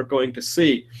interviewer are going to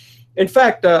see. In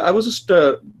fact, I was just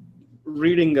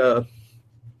reading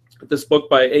this book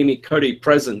by Amy Cuddy,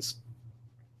 Presence.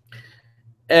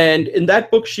 And in that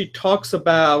book, she talks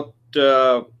about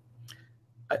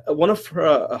one of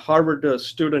her, a Harvard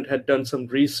student had done some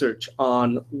research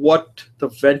on what the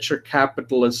venture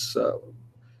capitalists,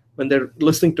 when they're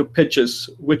listening to pitches,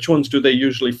 which ones do they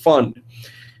usually fund?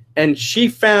 And she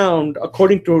found,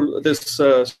 according to this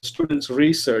student's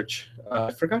research,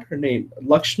 I forgot her name,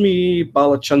 Lakshmi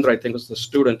Balachandra, I think was the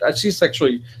student. She's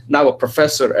actually now a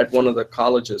professor at one of the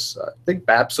colleges, I think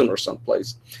Babson or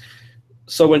someplace.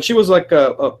 So when she was like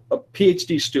a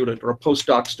PhD student or a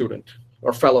postdoc student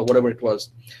or fellow, whatever it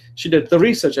was, she did the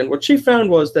research. And what she found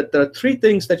was that there are 3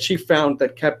 things that she found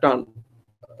that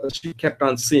she kept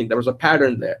on seeing. There was a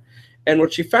pattern there. And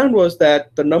what she found was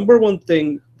that the number one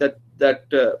thing that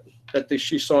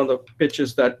she saw in the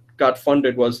pitches that got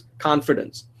funded was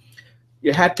confidence.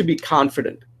 You had to be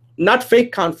confident, not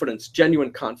fake confidence,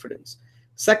 genuine confidence.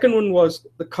 Second one was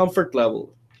the comfort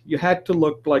level. You had to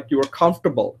look like you were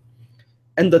comfortable.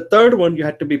 And the third one, you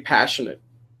had to be passionate.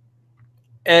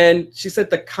 And she said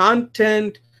the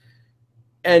content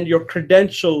and your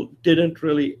credential didn't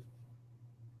really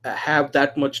have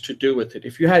that much to do with it.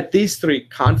 If you had these 3,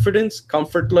 confidence,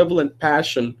 comfort level, and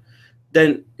passion,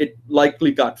 then it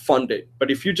likely got funded. But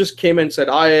if you just came and said,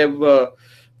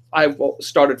 I've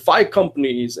started 5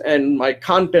 companies and my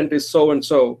content is so and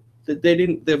so, the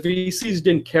VCs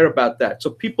didn't care about that. So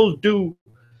people do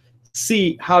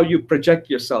see how you project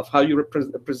yourself, how you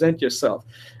present yourself.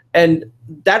 And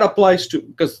that applies to,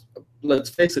 because let's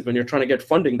face it, when you're trying to get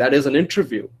funding, that is an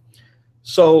interview.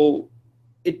 So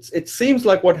it seems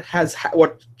like what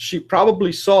she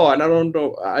probably saw, and I don't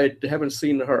know, I haven't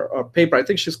seen her paper. I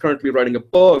think she's currently writing a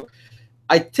book.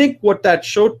 I think what that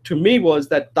showed to me was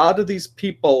that a lot of these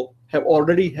people have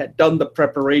already had done the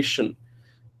preparation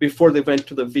before they went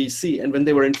to the VC. And when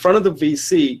they were in front of the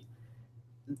VC,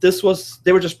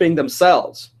 they were just being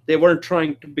themselves. They weren't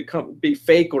trying to be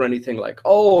fake or anything like,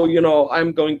 oh,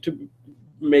 I'm going to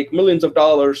make millions of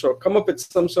dollars or come up with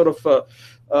some sort of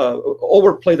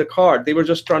overplay the card. They were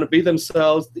just trying to be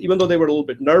themselves, even though they were a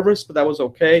little bit nervous, but that was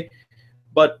okay.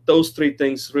 But those three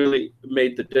things really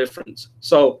made the difference.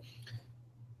 So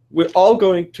we're all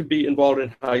going to be involved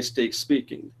in high stakes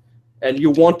speaking, and you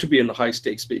want to be in the high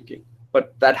stakes speaking,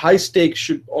 but that high stakes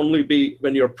should only be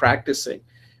when you're practicing.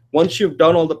 Once you've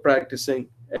done all the practicing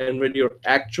and when you're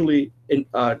actually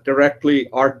directly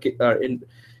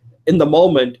in the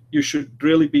moment, you should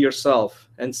really be yourself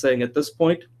and saying, at this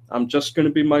point, I'm just going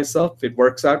to be myself. If it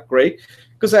works out, great.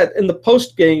 Because in the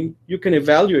post game, you can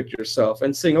evaluate yourself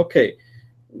and saying, okay,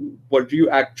 were you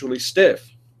actually stiff?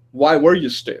 Why were you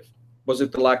stiff? Was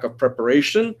it the lack of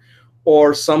preparation,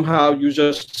 or somehow you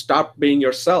just stopped being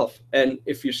yourself? And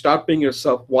if you stopped being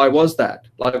yourself, why was that?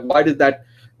 Like, why did that?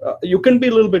 You can be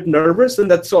a little bit nervous, and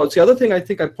that's all. It's the other thing I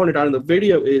think I pointed out in the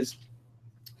video is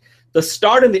the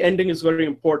start and the ending is very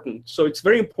important. So it's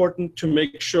very important to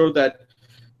make sure that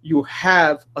you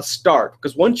have a start,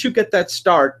 because once you get that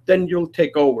start, then you'll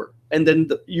take over, and then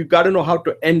you got to know how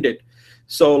to end it.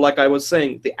 So like I was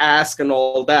saying, the ask and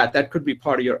all that could be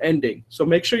part of your ending. So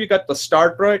make sure you got the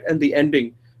start right and the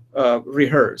ending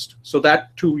rehearsed. So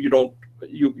that too,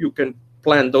 you can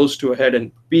plan those two ahead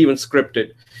and be even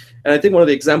scripted. And I think one of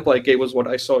the example I gave was what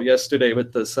I saw yesterday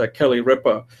with this Kelly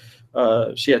Ripa.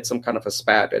 She had some kind of a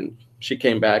spat, and she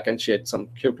came back and she had some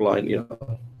cute line,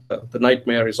 the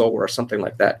nightmare is over or something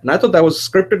like that. And I thought that was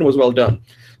scripted and was well done.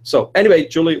 So anyway,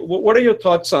 Julie, what are your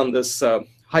thoughts on this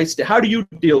high stakes? How do you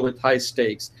deal with high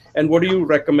stakes, and what do you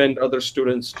recommend other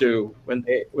students do when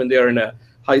they are in a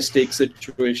high stakes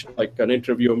situation, like an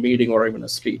interview, a meeting, or even a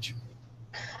speech?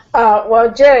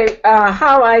 Well, Jay,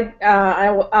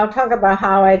 I'll talk about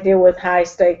how I deal with high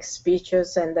stakes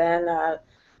speeches, and then I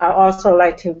also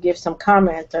like to give some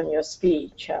comment on your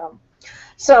speech.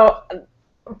 So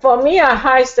for me, a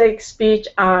high stakes speech,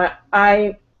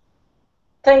 I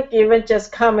think even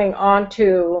just coming on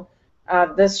to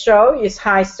this show is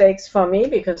high stakes for me,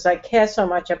 because I care so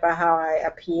much about how I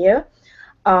appear.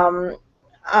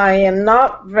 I am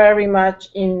not very much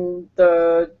in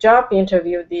the job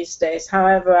interview these days.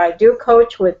 However, I do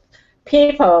coach with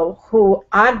people who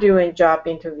are doing job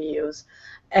interviews,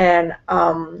 and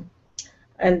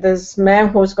this man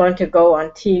who's going to go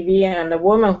on TV, and a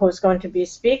woman who's going to be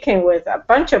speaking with a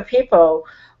bunch of people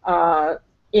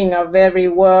in a very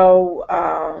global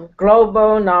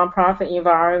nonprofit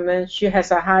environment. She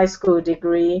has a high school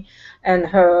degree, and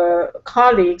her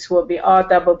colleagues will be all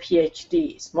double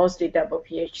PhDs, mostly double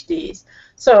PhDs.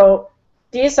 So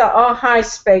these are all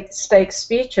high-stakes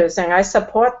speeches, and I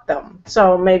support them.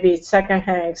 So maybe it's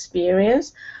secondhand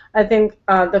experience. I think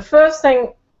the first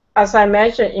thing, as I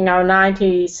mentioned in our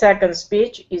 90-second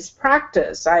speech, is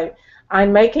practice.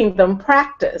 I'm making them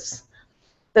practice.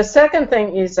 The second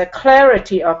thing is a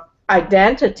clarity of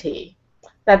identity,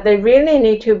 that they really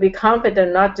need to be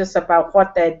confident not just about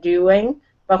what they're doing,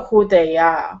 but who they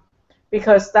are,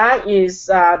 because that is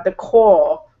the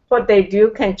core. What they do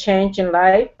can change in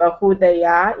life, but who they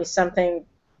are is something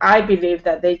I believe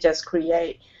that they just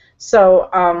create. So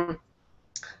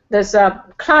there's a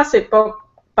classic book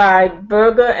by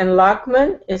Berger and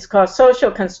Lockman. It's called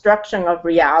Social Construction of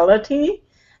Reality.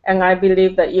 And I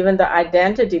believe that even the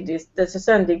identity, there's a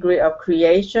certain degree of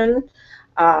creation.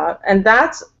 And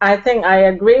that's, I think I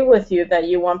agree with you that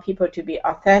you want people to be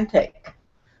authentic.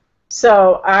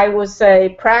 So I would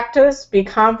say practice, be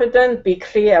confident, be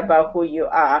clear about who you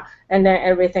are, and then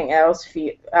everything else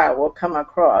will come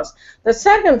across. The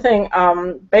second thing,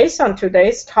 based on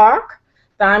today's talk,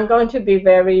 that I'm going to be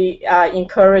very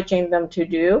encouraging them to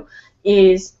do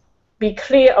is be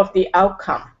clear of the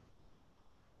outcome.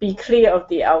 Be clear of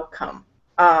the outcome,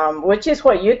 which is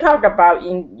what you talk about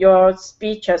in your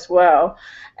speech as well.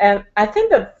 And I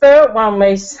think the third one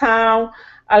may sound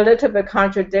a little bit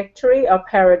contradictory or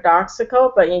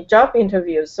paradoxical, but in job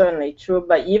interviews, certainly true.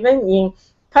 But even in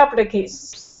public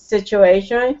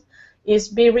situations, is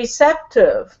be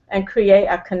receptive and create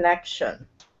a connection,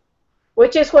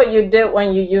 which is what you did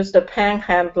when you used the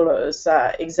panhandlers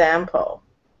example.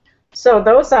 So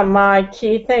those are my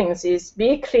key things, is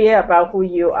be clear about who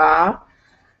you are,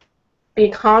 be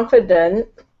confident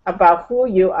about who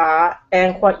you are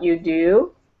and what you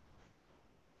do,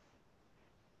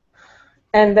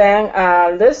 and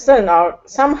then listen or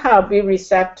somehow be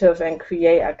receptive and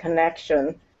create a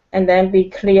connection, and then be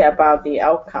clear about the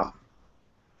outcome.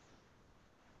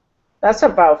 That's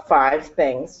about 5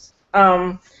 things.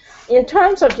 In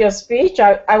terms of your speech,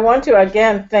 I want to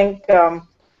again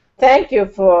thank you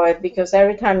for it, because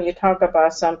every time you talk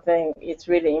about something, it's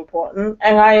really important.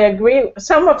 And I agree.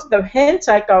 Some of the hints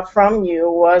I got from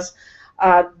you was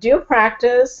do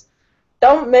practice,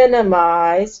 don't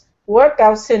minimize, work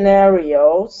out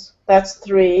scenarios. That's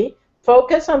 3.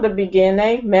 Focus on the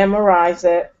beginning, memorize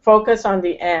it. Focus on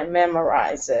the end,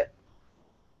 memorize it.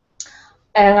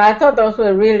 And I thought those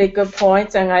were really good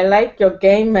points, and I like your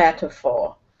game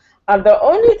metaphor. The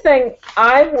only thing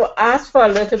I will ask for a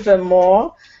little bit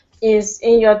more is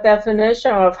in your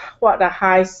definition of what a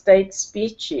high-stakes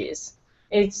speech is.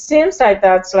 It seems like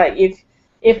that's like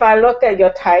if I look at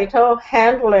your title,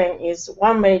 handling is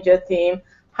one major theme,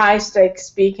 high-stakes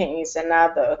speaking is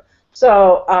another.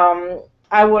 So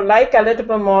I would like a little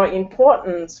bit more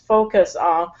importance focus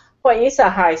on what is a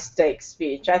high-stakes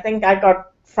speech. I think I got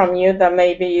from you that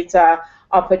maybe it's an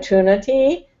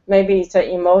opportunity, maybe it's an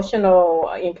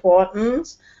emotional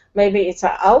importance, maybe it's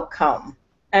an outcome,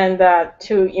 and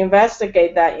to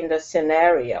investigate that in the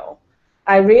scenario.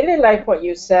 I really like what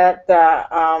you said that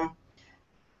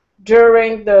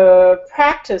during the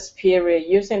practice period,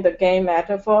 using the game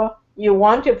metaphor, you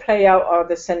want to play out all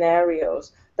the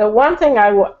scenarios. The one thing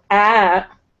I will add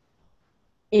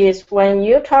is when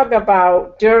you talk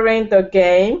about during the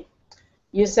game,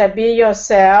 you said be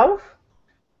yourself,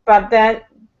 but then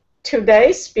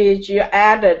today's speech you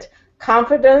added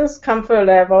confidence, comfort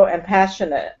level, and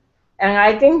passionate. And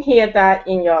I didn't hear that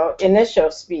in your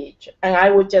initial speech, and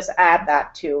I would just add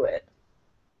that to it.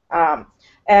 And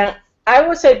I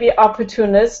would say be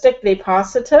opportunistically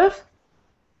positive.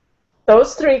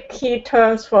 Those 3 key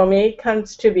terms for me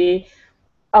comes to be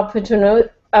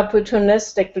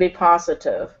opportunistically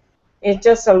positive. It's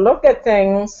just a look at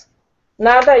things.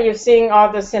 Now that you've seen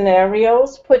all the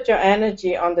scenarios, put your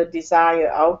energy on the desired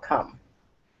outcome.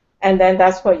 And then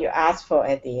that's what you ask for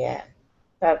at the end.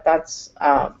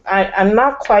 I'm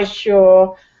not quite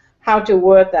sure how to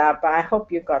word that, but I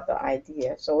hope you got the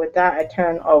idea. So with that, I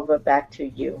turn over back to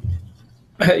you.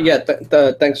 Yeah,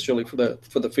 thanks, Julie, for the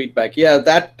feedback. Yeah,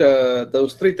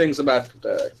 those 3 things about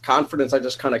confidence, I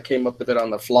just kind of came up with it on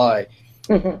the fly.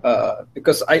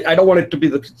 Because I don't want it to be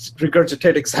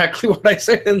regurgitate exactly what I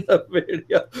said in the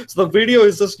video. So the video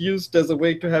is just used as a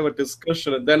way to have a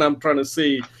discussion, and then I'm trying to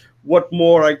see what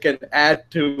more I can add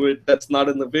to it that's not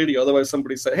in the video. Otherwise,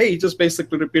 somebody said, hey, he just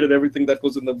basically repeated everything that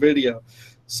was in the video.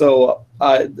 So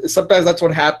sometimes that's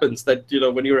what happens, that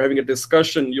when you're having a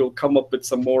discussion, you'll come up with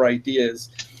some more ideas.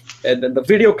 And then the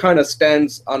video kind of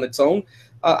stands on its own.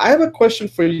 I have a question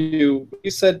for you.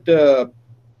 You said,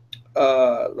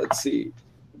 let's see,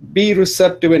 be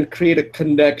receptive and create a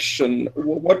connection.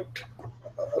 What,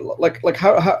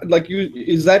 how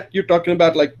is that you're talking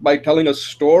about, like by telling a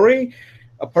story,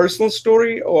 a personal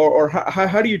story, or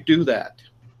how do you do that?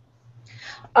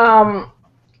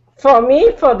 For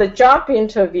me, for the job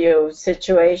interview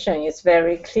situation, it's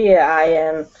very clear.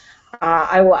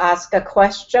 I will ask a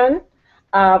question,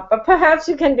 but perhaps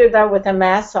you can do that with a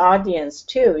mass audience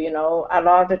too. A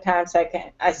lot of the times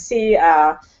I see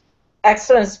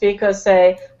excellent speakers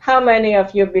say, how many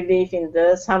of you believe in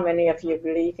this? How many of you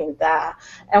believe in that?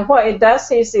 And what it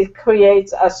does is it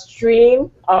creates a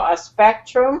stream or a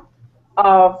spectrum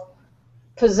of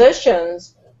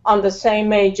positions on the same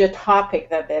major topic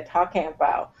that they're talking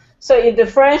about. So it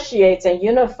differentiates and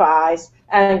unifies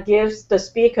and gives the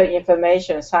speaker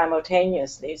information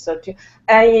simultaneously.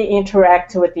 And it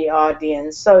interacts with the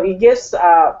audience. So it gives,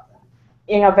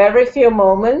 in a very few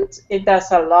moments, it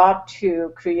does a lot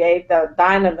to create the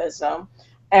dynamism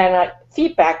and a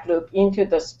feedback loop into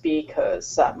the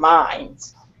speaker's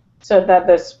minds, so that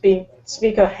the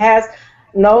speaker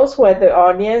knows where the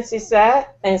audience is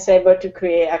at and is able to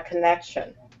create a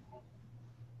connection.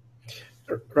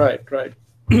 Right.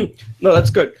 No, that's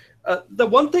good. The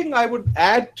one thing I would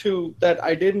add to that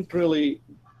I didn't really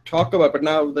talk about, but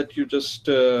now that you just,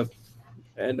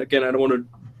 and again, I don't want to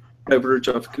diverge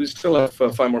off because we still have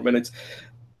 5 more minutes,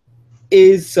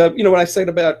 is, when I said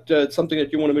about something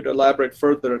that you wanted me to elaborate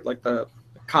further, like the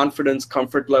confidence,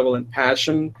 comfort level, and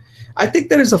passion, I think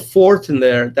there is a 4th in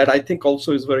there that I think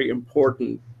also is very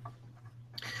important.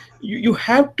 You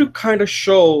have to kind of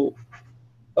show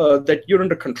that you're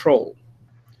under control.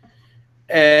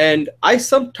 And I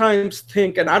sometimes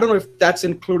think, and I don't know if that's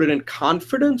included in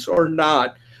confidence or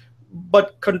not,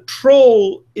 but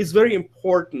control is very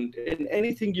important in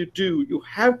anything you do. You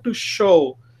have to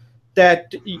show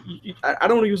that, I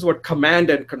don't want to use the word command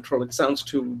and control. It sounds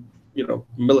too,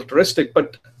 militaristic,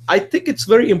 but I think it's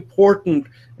very important.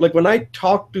 Like when I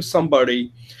talk to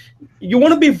somebody, you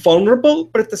want to be vulnerable,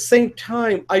 but at the same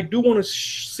time, I do want to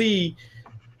see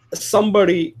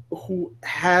somebody who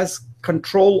has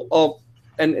control of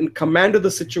and in command of the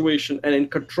situation and in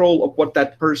control of what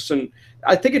that person.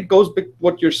 I think it goes back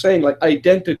what you're saying, like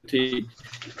identity.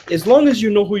 As long as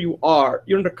you know who you are,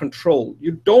 you're under control.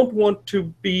 You don't want to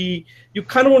be. You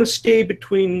kind of want to stay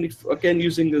between. Again,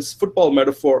 using this football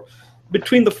metaphor,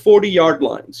 between the 40-yard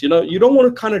lines. You don't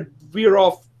want to kind of veer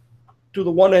off to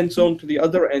the one end zone to the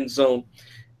other end zone,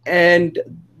 and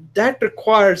that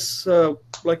requires,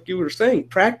 like you were saying,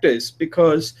 practice,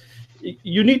 because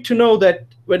you need to know that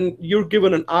when you're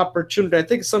given an opportunity. I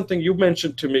think it's something you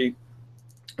mentioned to me,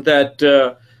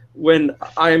 that when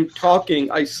I'm talking,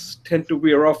 I tend to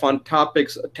veer off on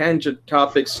topics, tangent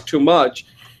topics too much.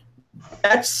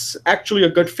 That's actually a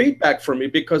good feedback for me,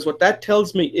 because what that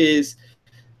tells me is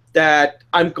that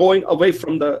I'm going away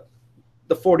from the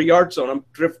 40-yard zone. I'm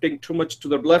drifting too much to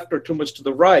the left or too much to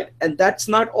the right, and that's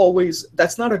not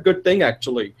a good thing,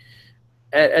 actually.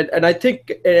 And I think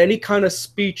in any kind of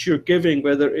speech you're giving,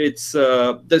 whether it's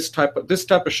this type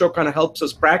of show, kind of helps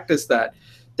us practice that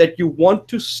you want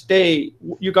to stay.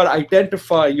 You got to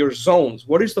identify your zones.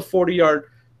 What is the 40-yard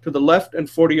to the left and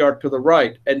 40-yard to the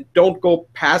right, and don't go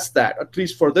past that, at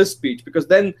least for this speech, because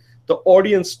then the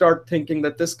audience start thinking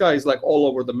that this guy is like all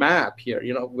over the map here.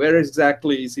 Where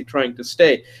exactly is he trying to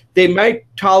stay? They might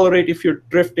tolerate if you're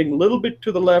drifting a little bit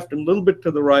to the left and a little bit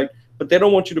to the right, but they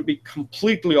don't want you to be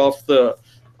completely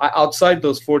outside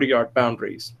those 40-yard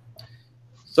boundaries.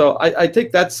 So I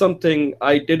think that's something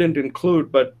I didn't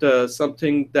include, but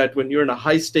something that when you're in a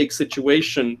high-stakes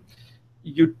situation,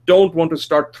 you don't want to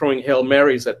start throwing Hail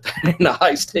Marys at that in a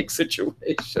high-stakes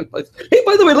situation. Like, hey,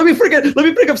 by the way, let me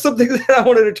bring up something that I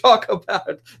wanted to talk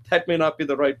about. That may not be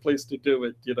the right place to do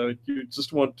it. You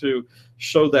just want to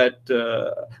show that.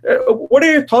 What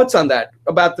are your thoughts on that,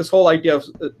 about this whole idea of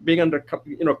being under,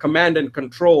 command and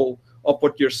control of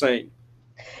what you're saying?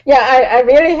 Yeah, I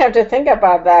really have to think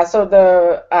about that.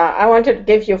 So I want to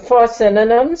give you 4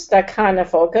 synonyms that kind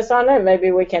of focus on it. Maybe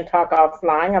we can talk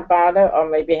offline about it, or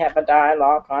maybe have a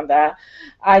dialogue on that.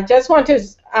 I just want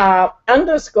to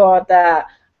underscore that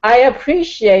I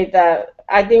appreciate that.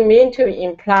 I didn't mean to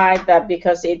imply that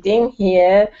because it didn't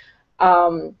hear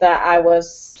that I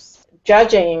was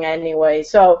judging in any way.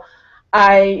 So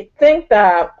I think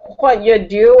that what you're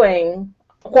doing,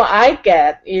 what I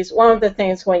get is, one of the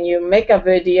things when you make a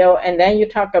video and then you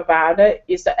talk about it,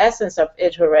 is the essence of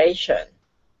iteration,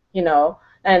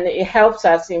 and it helps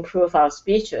us improve our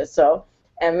speeches. So,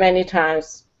 and many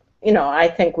times, I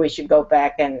think we should go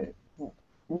back and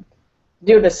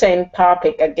do the same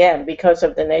topic again because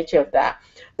of the nature of that.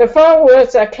 The 4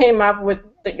 words that came up with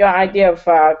your idea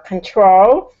of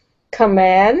control,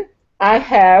 command, I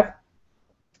have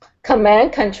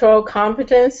command, control,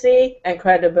 competency, and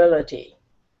credibility.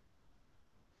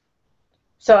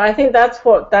 So I think that's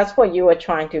what you were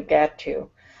trying to get to.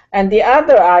 And the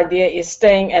other idea is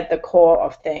staying at the core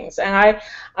of things. And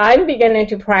I'm beginning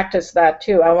to practice that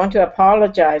too. I want to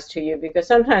apologize to you, because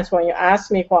sometimes when you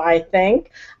ask me what I think,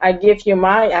 I give you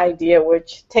my idea,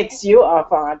 which takes you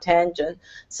off on a tangent.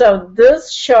 So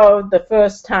this show, the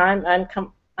first time,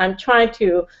 I'm trying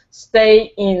to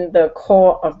stay in the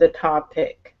core of the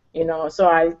topic. So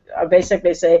I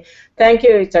basically say, thank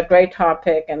you, it's a great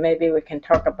topic, and maybe we can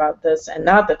talk about this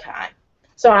another time.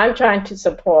 So I'm trying to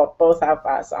support both of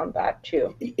us on that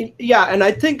too. Yeah, and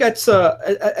I think it's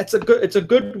a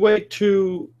good way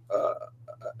to,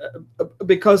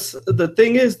 because the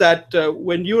thing is that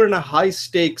when you're in a high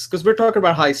stakes, because we're talking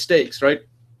about high stakes, right?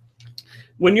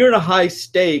 When you're in a high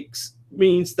stakes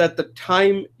means that the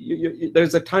time,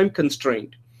 there's a time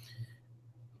constraint.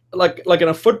 Like in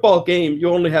a football game, you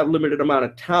only have limited amount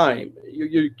of time.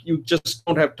 You just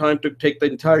don't have time to take the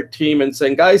entire team and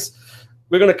saying, guys,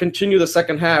 we're going to continue the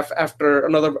second half after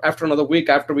another week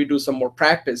after we do some more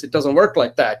practice. It doesn't work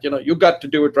like that. You got to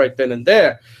do it right then and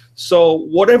there. So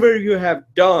whatever you have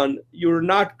done, you're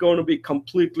not going to be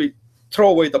completely throw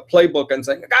away the playbook and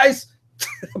saying, guys,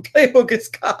 the playbook is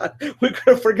gone. We're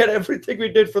going to forget everything we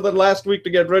did for the last week to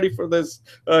get ready for this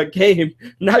game.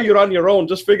 Now you're on your own.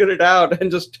 Just figure it out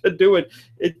and just do it.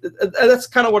 That's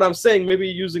kind of what I'm saying. Maybe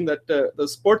using that the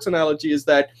sports analogy is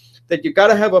that you got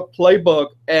to have a playbook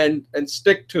and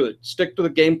stick to it. Stick to the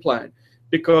game plan,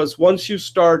 because once you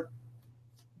start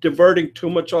diverting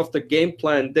too much off the game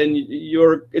plan, then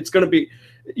you're going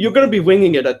to be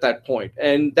winging it at that point,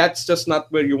 and that's just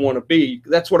not where you want to be.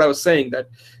 That's what I was saying, that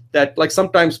that, like,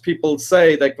 sometimes people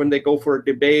say that when they go for a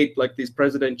debate, like these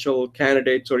presidential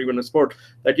candidates or even a sport,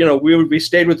 that, you know, we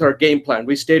stayed with our game plan.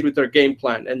 We stayed with our game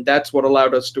plan. And that's what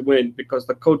allowed us to win, because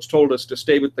the coach told us to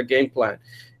stay with the game plan.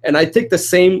 And I think the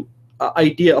same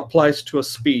idea applies to a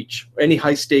speech, any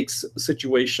high stakes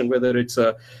situation, whether it's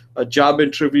a job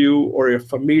interview or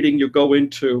if a meeting you go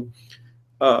into.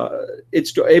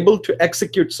 It's to able to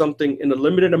execute something in a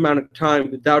limited amount of time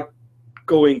without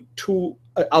going too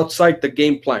outside the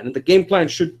game plan. And the game plan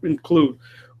should include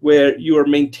where you are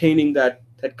maintaining that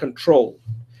control.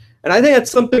 And I think that's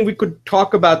something we could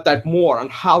talk about that more on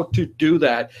how to do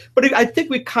that. But I think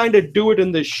we kind of do it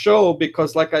in this show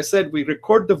because, like I said, we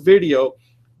record the video.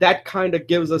 That kind of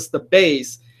gives us the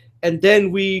base. And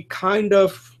then we kind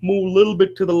of move a little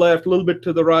bit to the left, a little bit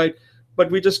to the right,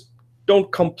 but we just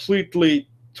don't completely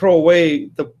throw away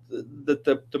the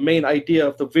main idea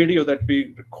of the video that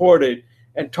we recorded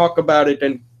and talk about it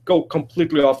and go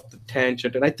completely off the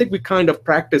tangent. And I think we kind of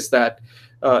practice that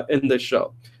in this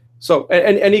show. So,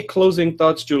 and any closing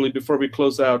thoughts, Julie, before we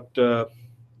close out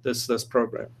this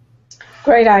program?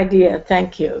 Great idea.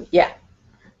 Thank you. Yeah.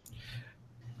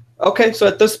 Okay, so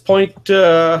at this point,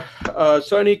 so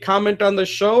any comment on the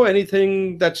show?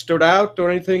 Anything that stood out or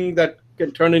anything that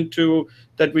can turn into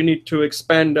that we need to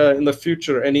expand in the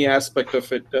future, any aspect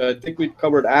of it? I think we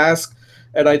covered Ask,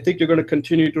 and I think you're going to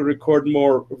continue to record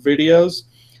more videos.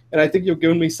 And I think you've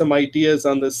given me some ideas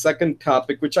on the second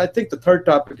topic, which I think the third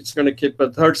topic is going to keep,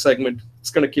 the third segment, it's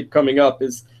going to keep coming up,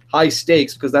 is high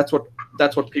stakes, because that's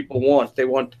what people want. They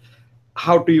want,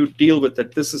 how do you deal with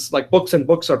it? This is like books and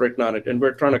books are written on it, and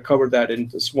we're trying to cover that in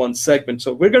this one segment.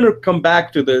 So we're going to come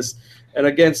back to this. And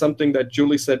again, something that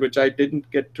Julie said, which I didn't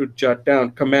get to jot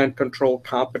down, command, control,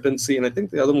 competency, and I think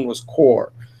the other one was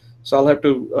core. So I'll have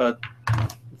to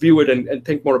view it and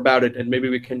think more about it, and maybe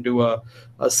we can do a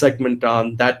segment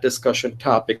on that discussion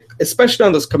topic, especially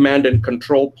on this command and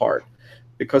control part,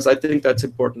 because I think that's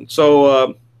important.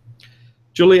 So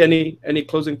Julie, any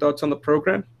closing thoughts on the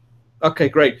program? Okay,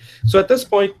 great. So at this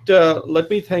point, let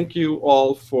me thank you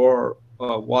all for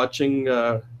watching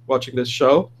this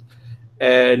show.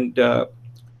 And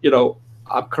you know,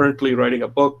 I'm currently writing a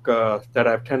book that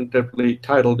I've tentatively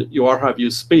titled "You Are How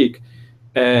You Speak,"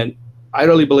 and I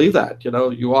really believe that, you know,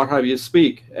 you are how you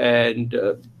speak. And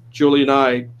Julie and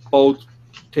I both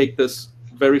take this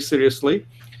very seriously.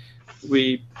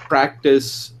 We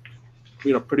practice,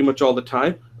 you know, pretty much all the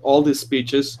time, all these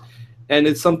speeches. And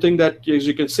it's something that, as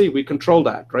you can see, we control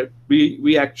that, right?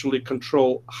 We actually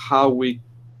control how we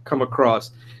come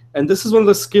across. And this is one of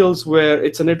the skills where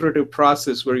it's an iterative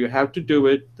process where you have to do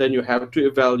it, then you have to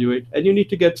evaluate, and you need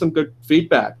to get some good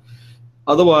feedback.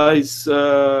 Otherwise,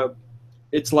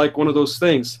 it's like one of those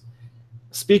things.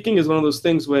 Speaking is one of those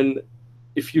things when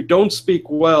if you don't speak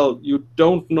well, you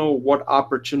don't know what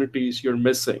opportunities you're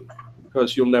missing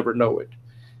because you'll never know it.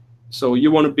 So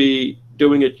you want to be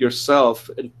doing it yourself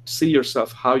and see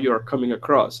yourself how you are coming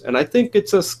across. And I think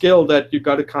it's a skill that you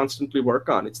got to constantly work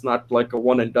on. It's not like a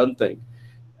one and done thing.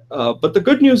 But the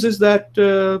good news is that,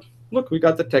 look, we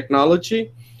got the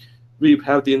technology, we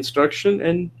have the instruction,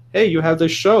 and hey, you have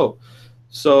this show.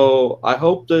 So I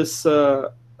hope this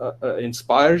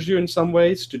inspires you in some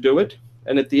ways to do it.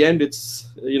 And at the end, it's,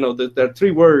 you know, there are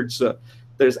three words.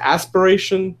 There's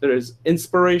aspiration, there is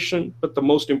inspiration, but the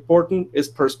most important is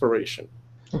perspiration.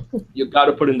 You've got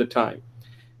to put in the time.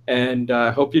 And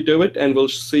I hope you do it. And we'll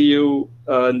see you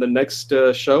in the next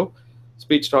show,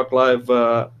 Speech Talk Live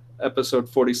episode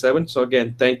 47. So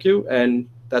again, thank you. And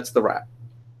that's the wrap.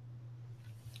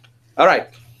 All right.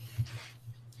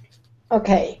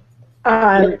 Okay. You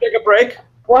want to take a break?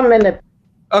 1 minute.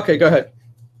 Okay, go ahead.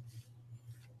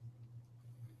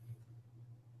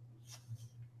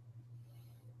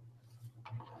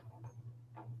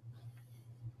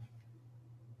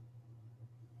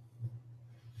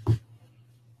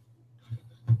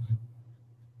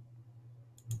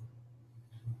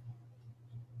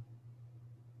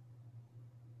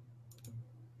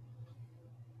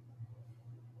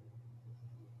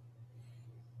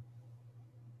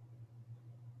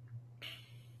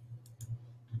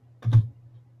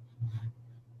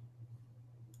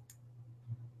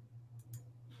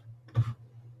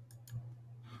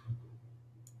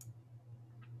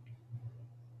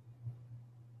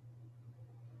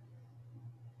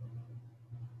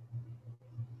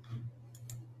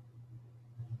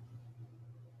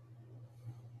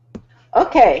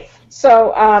 Okay,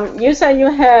 so you said you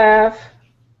have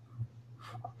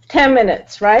 10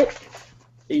 minutes, right?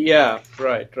 Yeah,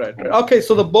 right. Okay,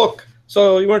 so the book.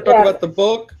 So you want to talk about the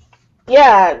book?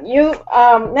 Yeah, you,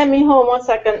 let me hold 1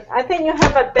 second. I think you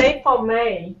have a date for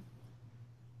May.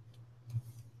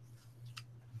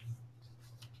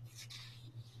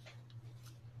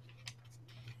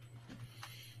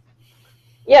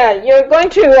 Yeah, you're going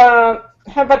to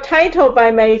have a title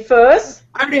by May 1st.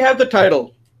 I already have the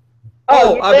title.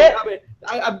 Oh, you did?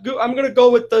 I'm going to go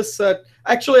with this.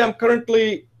 Actually, I'm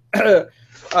currently trying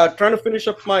to finish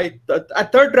up my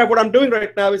third draft. What I'm doing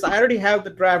right now is I already have the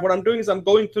draft. What I'm doing is I'm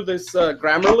going through this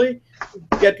Grammarly,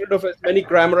 get rid of as many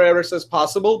grammar errors as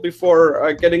possible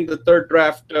before getting the third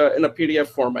draft in a PDF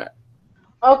format.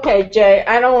 Okay, Jay,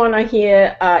 I don't want to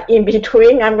hear in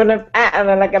between. I'm going to add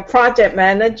like a project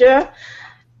manager.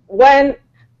 When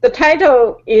the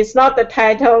title is not the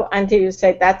title until you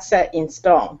say that's set in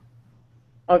stone.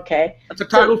 Okay. That's a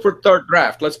title for third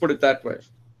draft. Let's put it that way.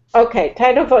 Okay,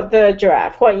 title for the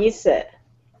draft. What is it?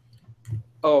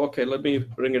 Oh, okay. Let me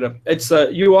bring it up. It's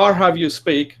You Are How You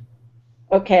Speak.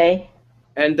 Okay.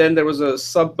 And then there was a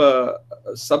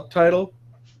subtitle,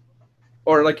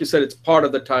 or like you said, it's part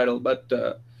of the title, but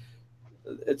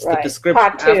it's the description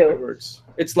afterwards.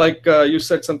 It's like you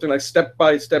said something like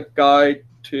step-by-step guide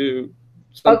to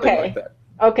something like that.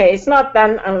 Okay, it's not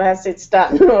done unless it's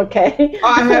done. Okay.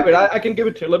 I have it. I can give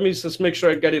it to you. Let me just make sure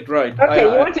I get it right. Okay, you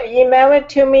want to email it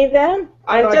to me then?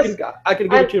 I can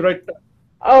give it to you right now.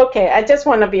 Okay, I just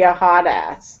want to be a hard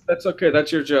ass. That's okay.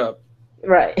 That's your job.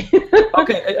 Right.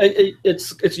 Okay,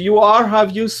 it's You Are How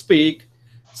You Speak,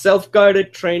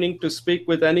 self-guided training to speak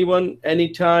with anyone,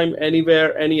 anytime,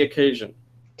 anywhere, any occasion.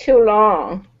 Too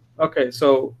long. Okay,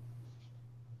 so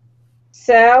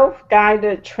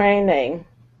self-guided training.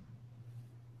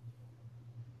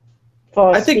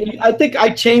 I think I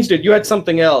changed it. You had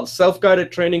something else.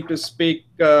 Self-guided training to speak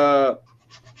for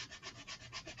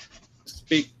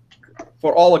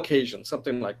all occasions,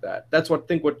 something like that. That's what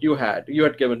you had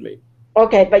given me.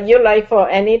 Okay, but you like for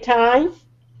any time?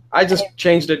 I just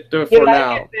changed it for you like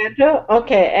now. It better?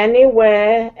 Okay,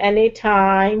 anywhere,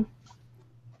 anytime.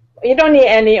 You don't need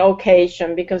any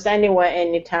occasion because anywhere,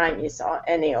 anytime is on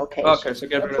any occasion. Okay, so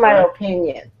get rid of that. That's my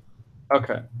opinion.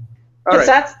 Okay. All right.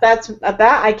 That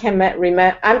I can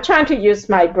remember. I'm trying to use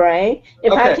my brain.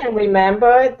 If I can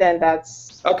remember, then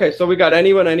that's okay. So we got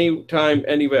anyone, anytime,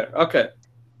 anywhere. Okay.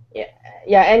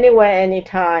 Yeah, anywhere,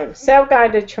 anytime.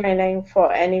 Self-guided training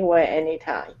for anywhere,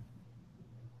 anytime.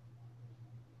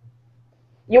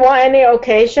 You want any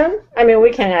occasion? I mean, we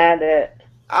can add it.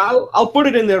 I'll put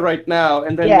it in there right now,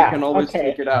 and then we can always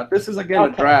take it out. This is again a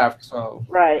draft, so.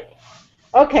 Right.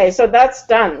 Okay, so that's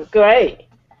done. Great.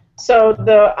 So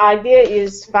the idea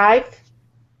is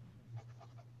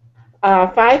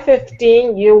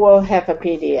 5:15. You will have a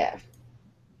PDF.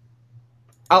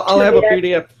 I'll have a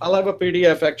PDF. I'll have a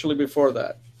PDF actually before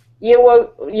that. You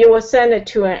will send it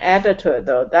to an editor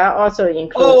though. That also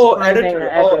includes editor.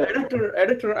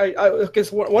 Okay.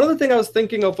 So one of the things I was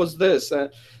thinking of was this,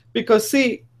 because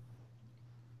see,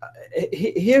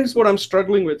 here's what I'm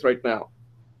struggling with right now.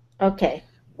 Okay.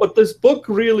 What this book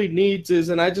really needs is,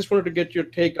 and I just wanted to get your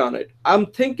take on it. I'm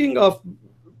thinking of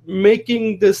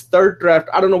making this third draft.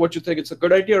 I don't know what you think. It's a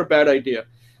good idea or a bad idea.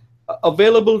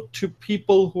 Available to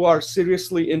people who are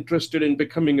seriously interested in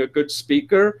becoming a good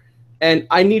speaker. And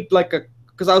I need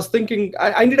because I was thinking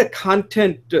I need a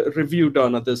content review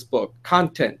done of this book.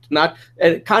 Content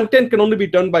can only be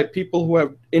done by people who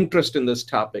have interest in this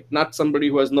topic, not somebody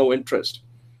who has no interest.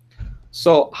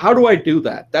 So how do I do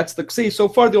that? So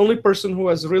far the only person who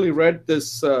has really read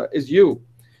this is you,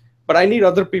 but I need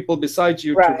other people besides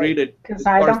you to read it. Because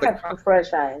I don't have to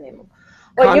fresh eye anymore.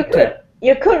 Well, you could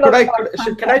look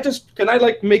Can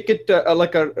I make it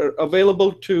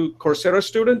available to Coursera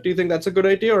student? Do you think that's a good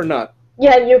idea or not?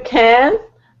 Yeah, you can,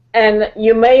 and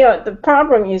you may. The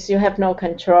problem is you have no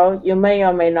control. You may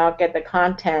or may not get the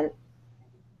content,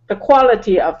 the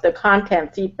quality of the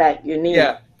content feedback you need.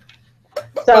 Yeah.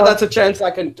 So that's a chance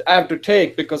I have to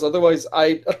take, because otherwise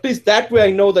at least that way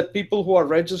I know that people who are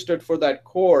registered for that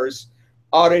course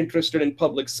are interested in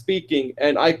public speaking,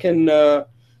 and I can.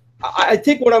 I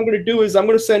think what I'm going to do is I'm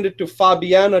going to send it to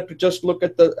Fabiana to just look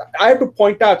at I have to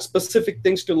point out specific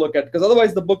things to look at, because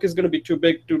otherwise the book is going to be too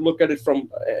big to look at it from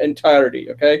entirety,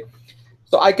 okay?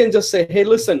 So I can just say, hey,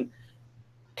 listen,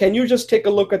 can you just take a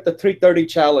look at the 330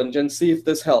 challenge and see if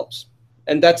this helps?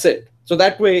 And that's it. So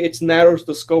that way it narrows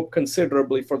the scope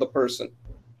considerably for the person.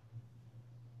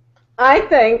 I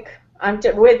think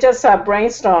we're just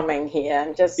brainstorming here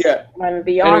and just want to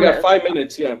be honest. And we got 5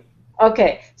 minutes, yeah.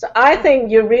 Okay, so I think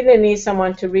you really need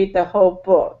someone to read the whole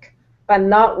book, but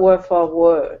not word for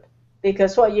word,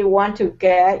 because what you want to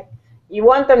get, you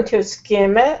want them to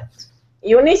skim it.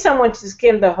 You need someone to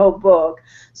skim the whole book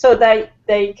so that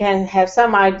they can have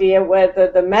some idea whether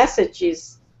the message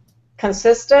is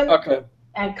consistent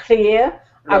and clear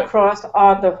across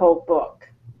all the whole book.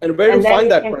 And where to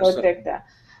find that person?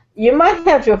 You might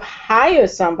have to hire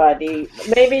somebody.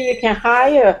 Maybe you can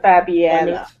hire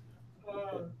Fabiana.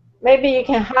 Maybe you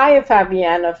can hire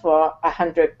Fabiana for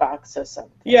 $100 or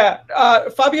something. Yeah,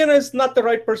 Fabiana is not the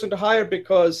right person to hire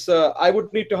because I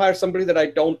would need to hire somebody that I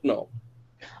don't know.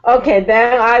 Okay,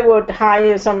 then I would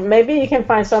hire some. Maybe you can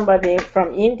find somebody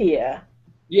from India.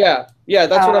 Yeah,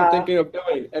 that's what I'm thinking of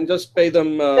doing, and just pay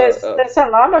them. There's a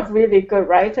lot of really good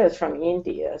writers from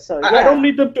India, so yeah. I don't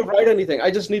need them to write anything.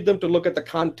 I just need them to look at the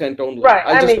content only. Right.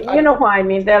 I mean, you know what I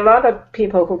mean. There are a lot of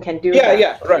people who can do that.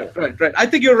 Yeah. Right. I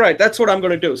think you're right. That's what I'm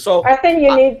going to do. So I think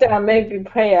you need to maybe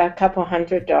pay a couple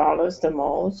 $100 the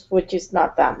most, which is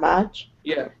not that much.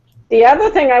 Yeah. The other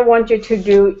thing I want you to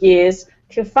do is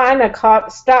to find a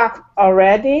start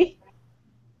already.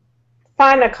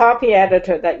 Find a copy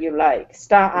editor that you like.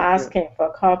 Start asking for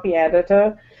a copy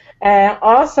editor. And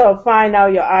also find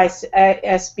out your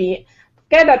ISB.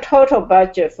 Get a total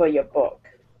budget for your book.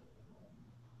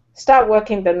 Start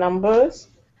working the numbers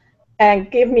and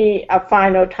give me a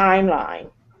final timeline.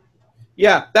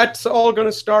 Yeah, that's all going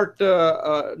to start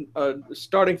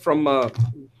starting from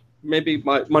maybe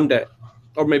Monday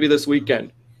or maybe this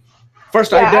weekend.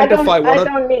 First, identify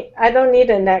I don't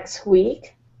need it next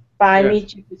week. But I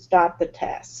need you to start the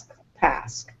task.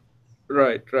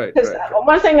 Right. Because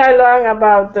one thing I learned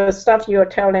about the stuff you're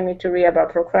telling me to read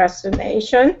about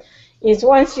procrastination is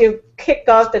once you kick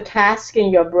off the task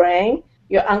in your brain,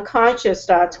 your unconscious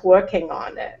starts working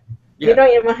on it. Yeah. You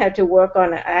don't even have to work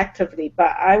on it actively,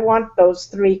 but I want those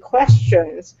 3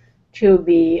 questions to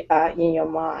be in your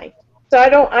mind. So I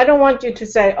don't want you to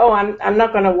say, oh, I'm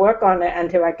not going to work on it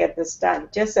until I get this done.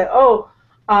 Just say, oh,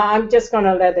 I'm just going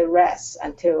to let it rest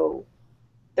until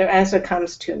the answer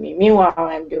comes to me. Meanwhile,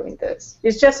 I'm doing this.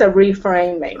 It's just a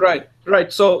reframing.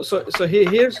 Right. So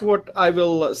here's what I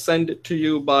will send to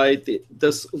you by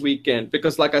this weekend.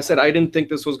 Because like I said, I didn't think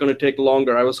this was going to take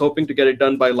longer. I was hoping to get it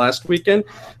done by last weekend.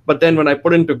 But then when I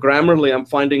put into Grammarly, I'm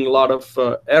finding a lot of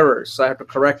errors. So I have to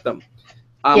correct them.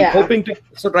 I'm hoping to.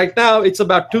 So right now, it's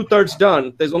about 2/3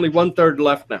 done. There's only 1/3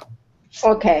 left now.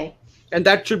 Okay. And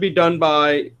that should be done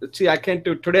by, see, I can't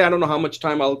do today. I don't know how much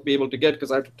time I'll be able to get because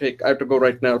I have to go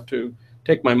right now to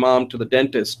take my mom to the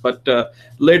dentist. But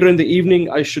later in the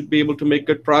evening, I should be able to make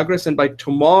good progress. And by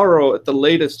tomorrow, at the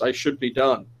latest, I should be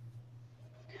done.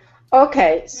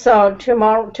 Okay, so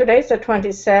today's the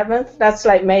 27th. That's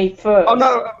like May 1st. Oh,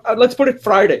 no, let's put it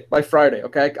by Friday,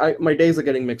 okay? My days are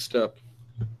getting mixed up.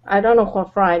 I don't know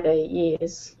what Friday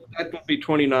is. That would be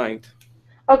 29th.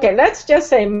 Okay, let's just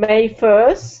say May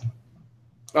 1st.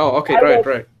 Oh, okay,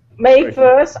 right. May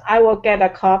 1st, I will get a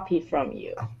copy from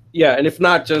you. Yeah, and if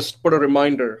not, just put a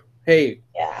reminder. Hey,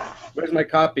 where's my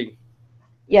copy?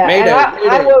 Yeah, Mayday.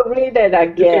 I will read it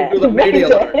again. You can do the Mayday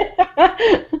alert.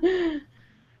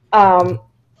 And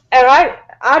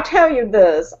I'll tell you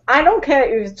this. I don't care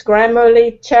if it's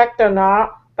Grammarly checked or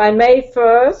not. By May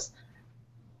 1st,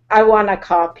 I want a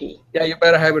copy. Yeah, you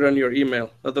better have it on your email.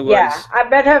 Otherwise, yeah, I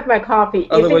better have my copy.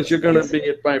 Otherwise, you're going to be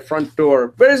at my front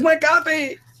door. Where's my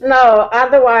copy? No,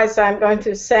 otherwise I'm going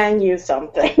to send you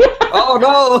something. Oh,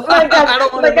 no. I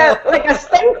don't want to know. Like a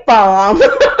stink bomb.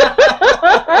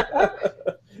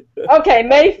 Okay,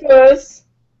 May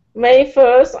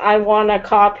 1st, I want a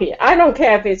copy. I don't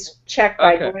care if it's checked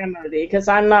by Grammarly because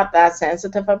I'm not that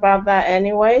sensitive about that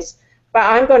anyways. But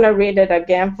I'm going to read it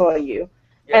again for you.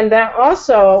 And then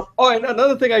also... Oh, and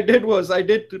another thing I did was I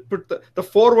did put the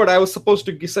forward. I was supposed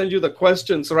to send you the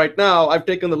questions. So right now, I've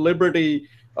taken the liberty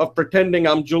of pretending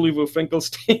I'm Julie Wu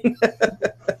Finkelstein.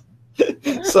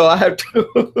 So I have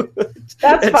to...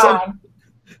 That's fine.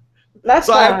 That's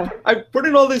fine. I put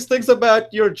in all these things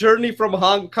about your journey from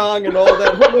Hong Kong and all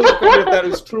that. Who knows if that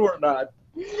is true or not?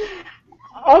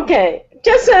 Okay.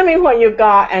 Just send me what you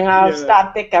got, and I'll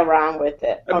start digging around with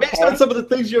it. Okay? Based on some of the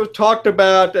things you've talked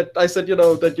about, I said,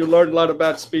 that you learned a lot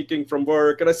about speaking from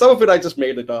work, and some of it I just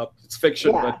made it up. It's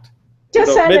fiction, but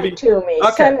just send it to me.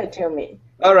 Okay. Send it to me.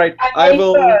 All right, I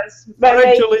will. All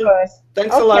right, Julie.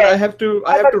 Thanks a lot. I have to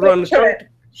run.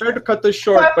 Sorry to cut this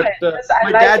short, but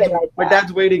my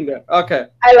dad's waiting there. Okay.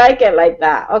 I like it like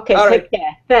that. Okay, take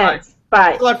care. Thanks. Bye.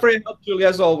 Thanks a lot for your help, Julie,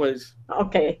 as always.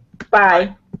 Okay.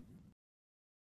 Bye.